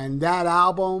 And that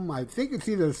album, I think it's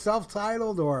either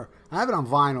self-titled or I have it on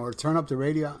vinyl or Turn Up the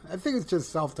Radio. I think it's just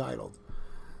self-titled.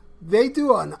 They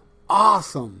do an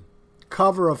awesome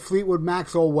cover of Fleetwood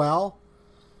Mac's Oh Well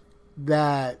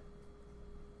that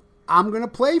I'm going to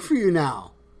play for you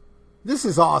now. This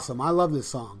is awesome. I love this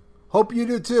song. Hope you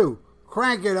do too.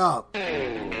 Crank it up.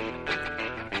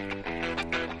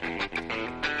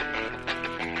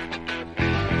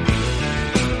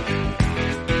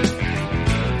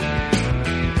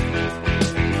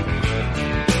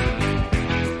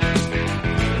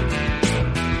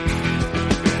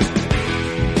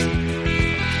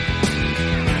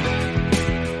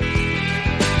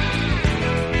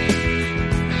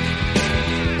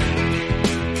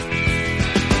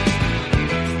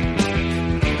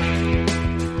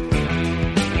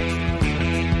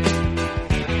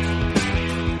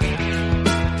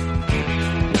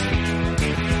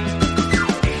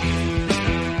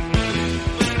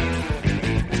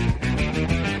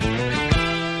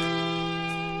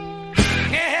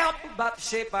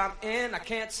 Shape I'm in, I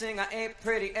can't sing, I ain't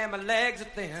pretty, and my legs are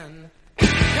thin.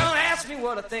 Don't ask me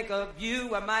what I think of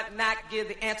you, I might not give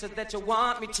the answer that you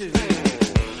want me to.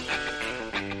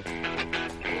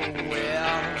 Oh,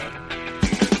 well.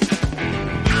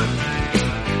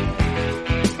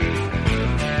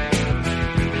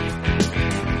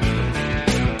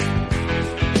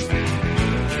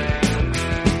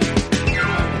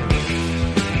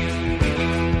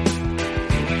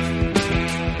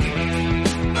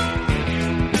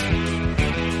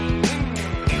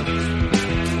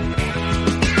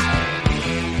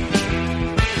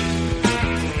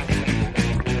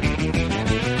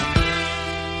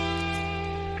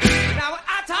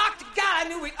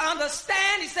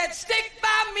 understand. He said, stick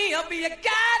by me, I'll be your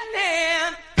guiding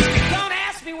hand. Don't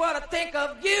ask me what I think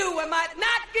of you. I might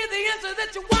not give the answer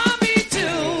that you want me to.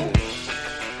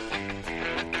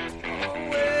 Oh,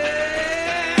 well.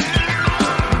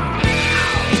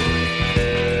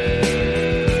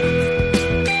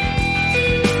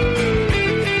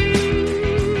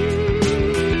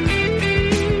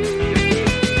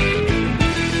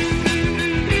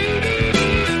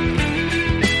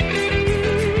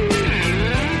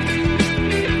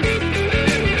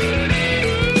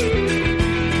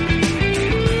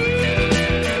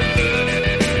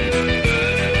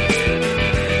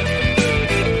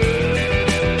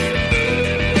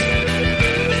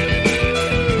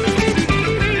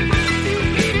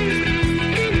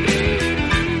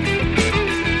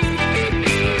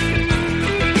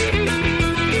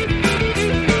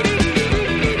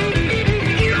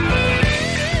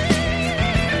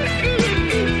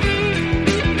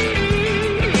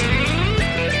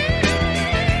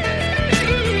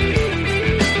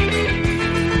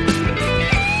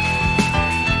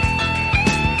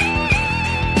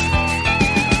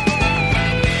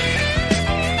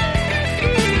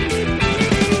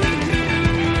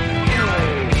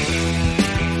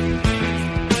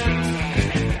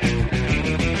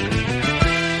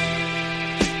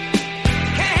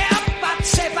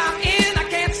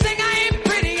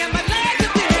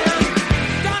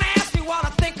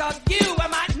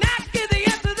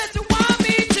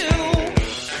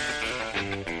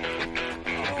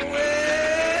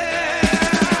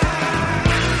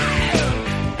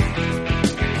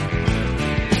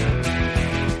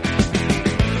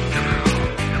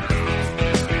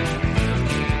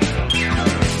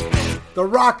 The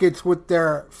Rockets with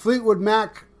their Fleetwood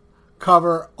Mac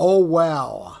cover, Oh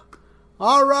Well.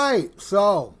 All right,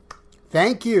 so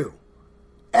thank you,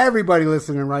 everybody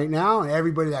listening right now, and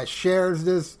everybody that shares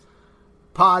this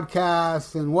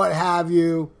podcast and what have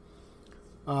you.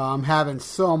 I'm having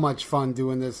so much fun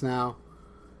doing this now.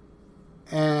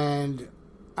 And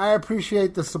I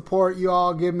appreciate the support you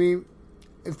all give me.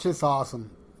 It's just awesome.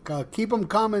 Keep them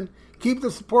coming. Keep the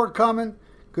support coming,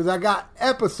 because I got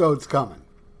episodes coming.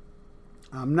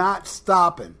 I'm not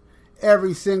stopping.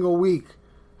 Every single week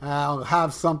I'll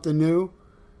have something new,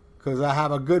 because I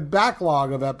have a good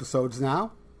backlog of episodes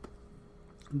now.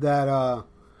 And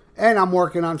I'm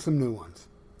working on some new ones.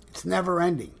 It's never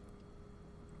ending.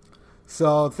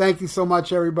 So thank you so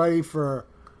much, everybody, for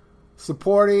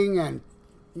supporting and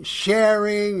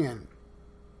sharing, and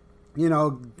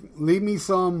leave me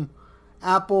some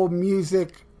Apple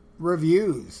Music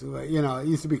reviews. It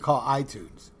used to be called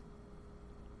iTunes.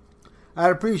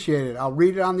 I'd appreciate it. I'll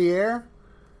read it on the air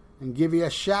and give you a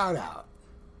shout out.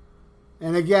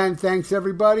 And again, thanks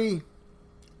everybody.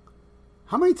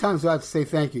 How many times do I have to say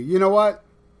thank you? You know what?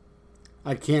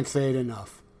 I can't say it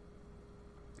enough.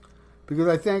 Because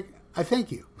I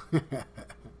thank you.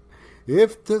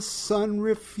 If the sun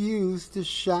refused to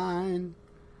shine,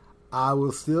 I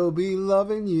will still be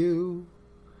loving you.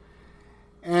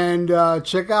 And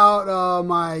check out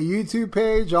my YouTube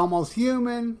page, Almost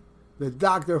Human. The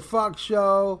Dr. Fuck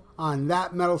Show on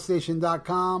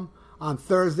thatmetalstation.com on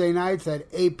Thursday nights at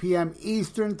 8 p.m.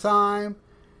 Eastern Time.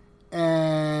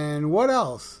 And what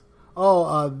else?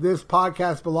 This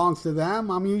podcast belongs to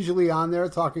them. I'm usually on there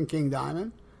talking King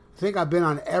Diamond. I think I've been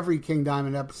on every King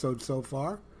Diamond episode so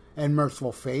far. And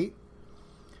Merciful Fate.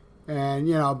 And,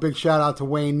 a big shout out to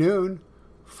Wayne Noon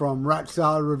from Rat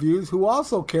Salad Reviews, who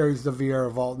also carries the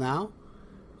Viera Vault now.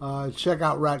 Check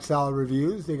out Rat Salad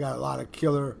Reviews. They got a lot of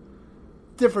killer,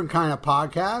 different kind of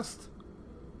podcast.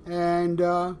 And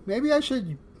maybe I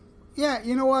should,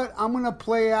 you know what? I'm going to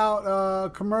play out a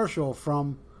commercial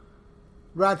from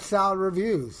Rat Salad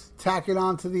Reviews. Tack it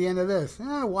on to the end of this.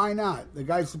 Why not? The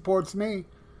guy supports me.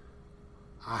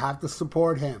 I have to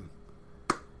support him.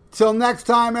 Till next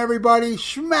time, everybody,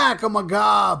 schmack 'em a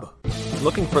gob.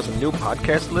 Looking for some new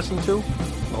podcasts to listen to?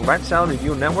 Well, Rat Salad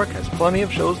Review Network has plenty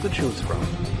of shows to choose from.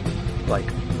 Like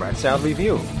Rat Salad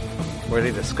Review, where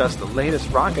they discuss the latest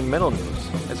rock and metal news,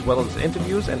 as well as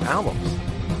interviews and albums.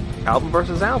 Album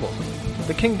vs. Album,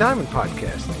 the King Diamond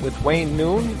Podcast, with Wayne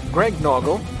Noon, Greg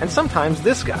Noggle, and sometimes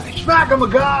this guy. Schmack 'em a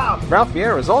gob! Ralph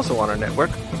Viera is also on our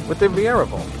network with the Viera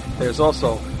Vault. There's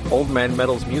also Old Man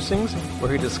Metal's Musings,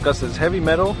 where he discusses heavy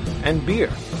metal and beer.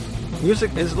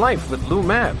 Music is Life with Lou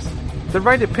Mavs. The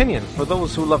Right Opinion for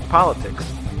those who love politics.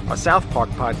 A South Park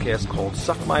podcast called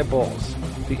Suck My Balls.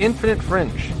 The Infinite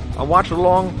Fringe, a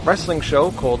watch-along wrestling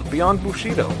show called Beyond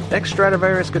Bushido.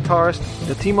 Ex-Stradivarius guitarist,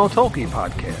 the Timo Tolkki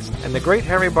podcast. And the great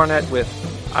Harry Barnett with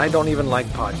I Don't Even Like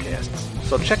Podcasts.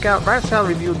 So check out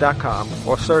ratsaladreview.com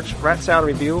or search Rat Salad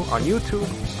Review on YouTube,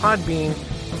 Podbean,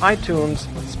 iTunes,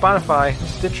 Spotify,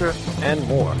 Stitcher, and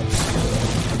more.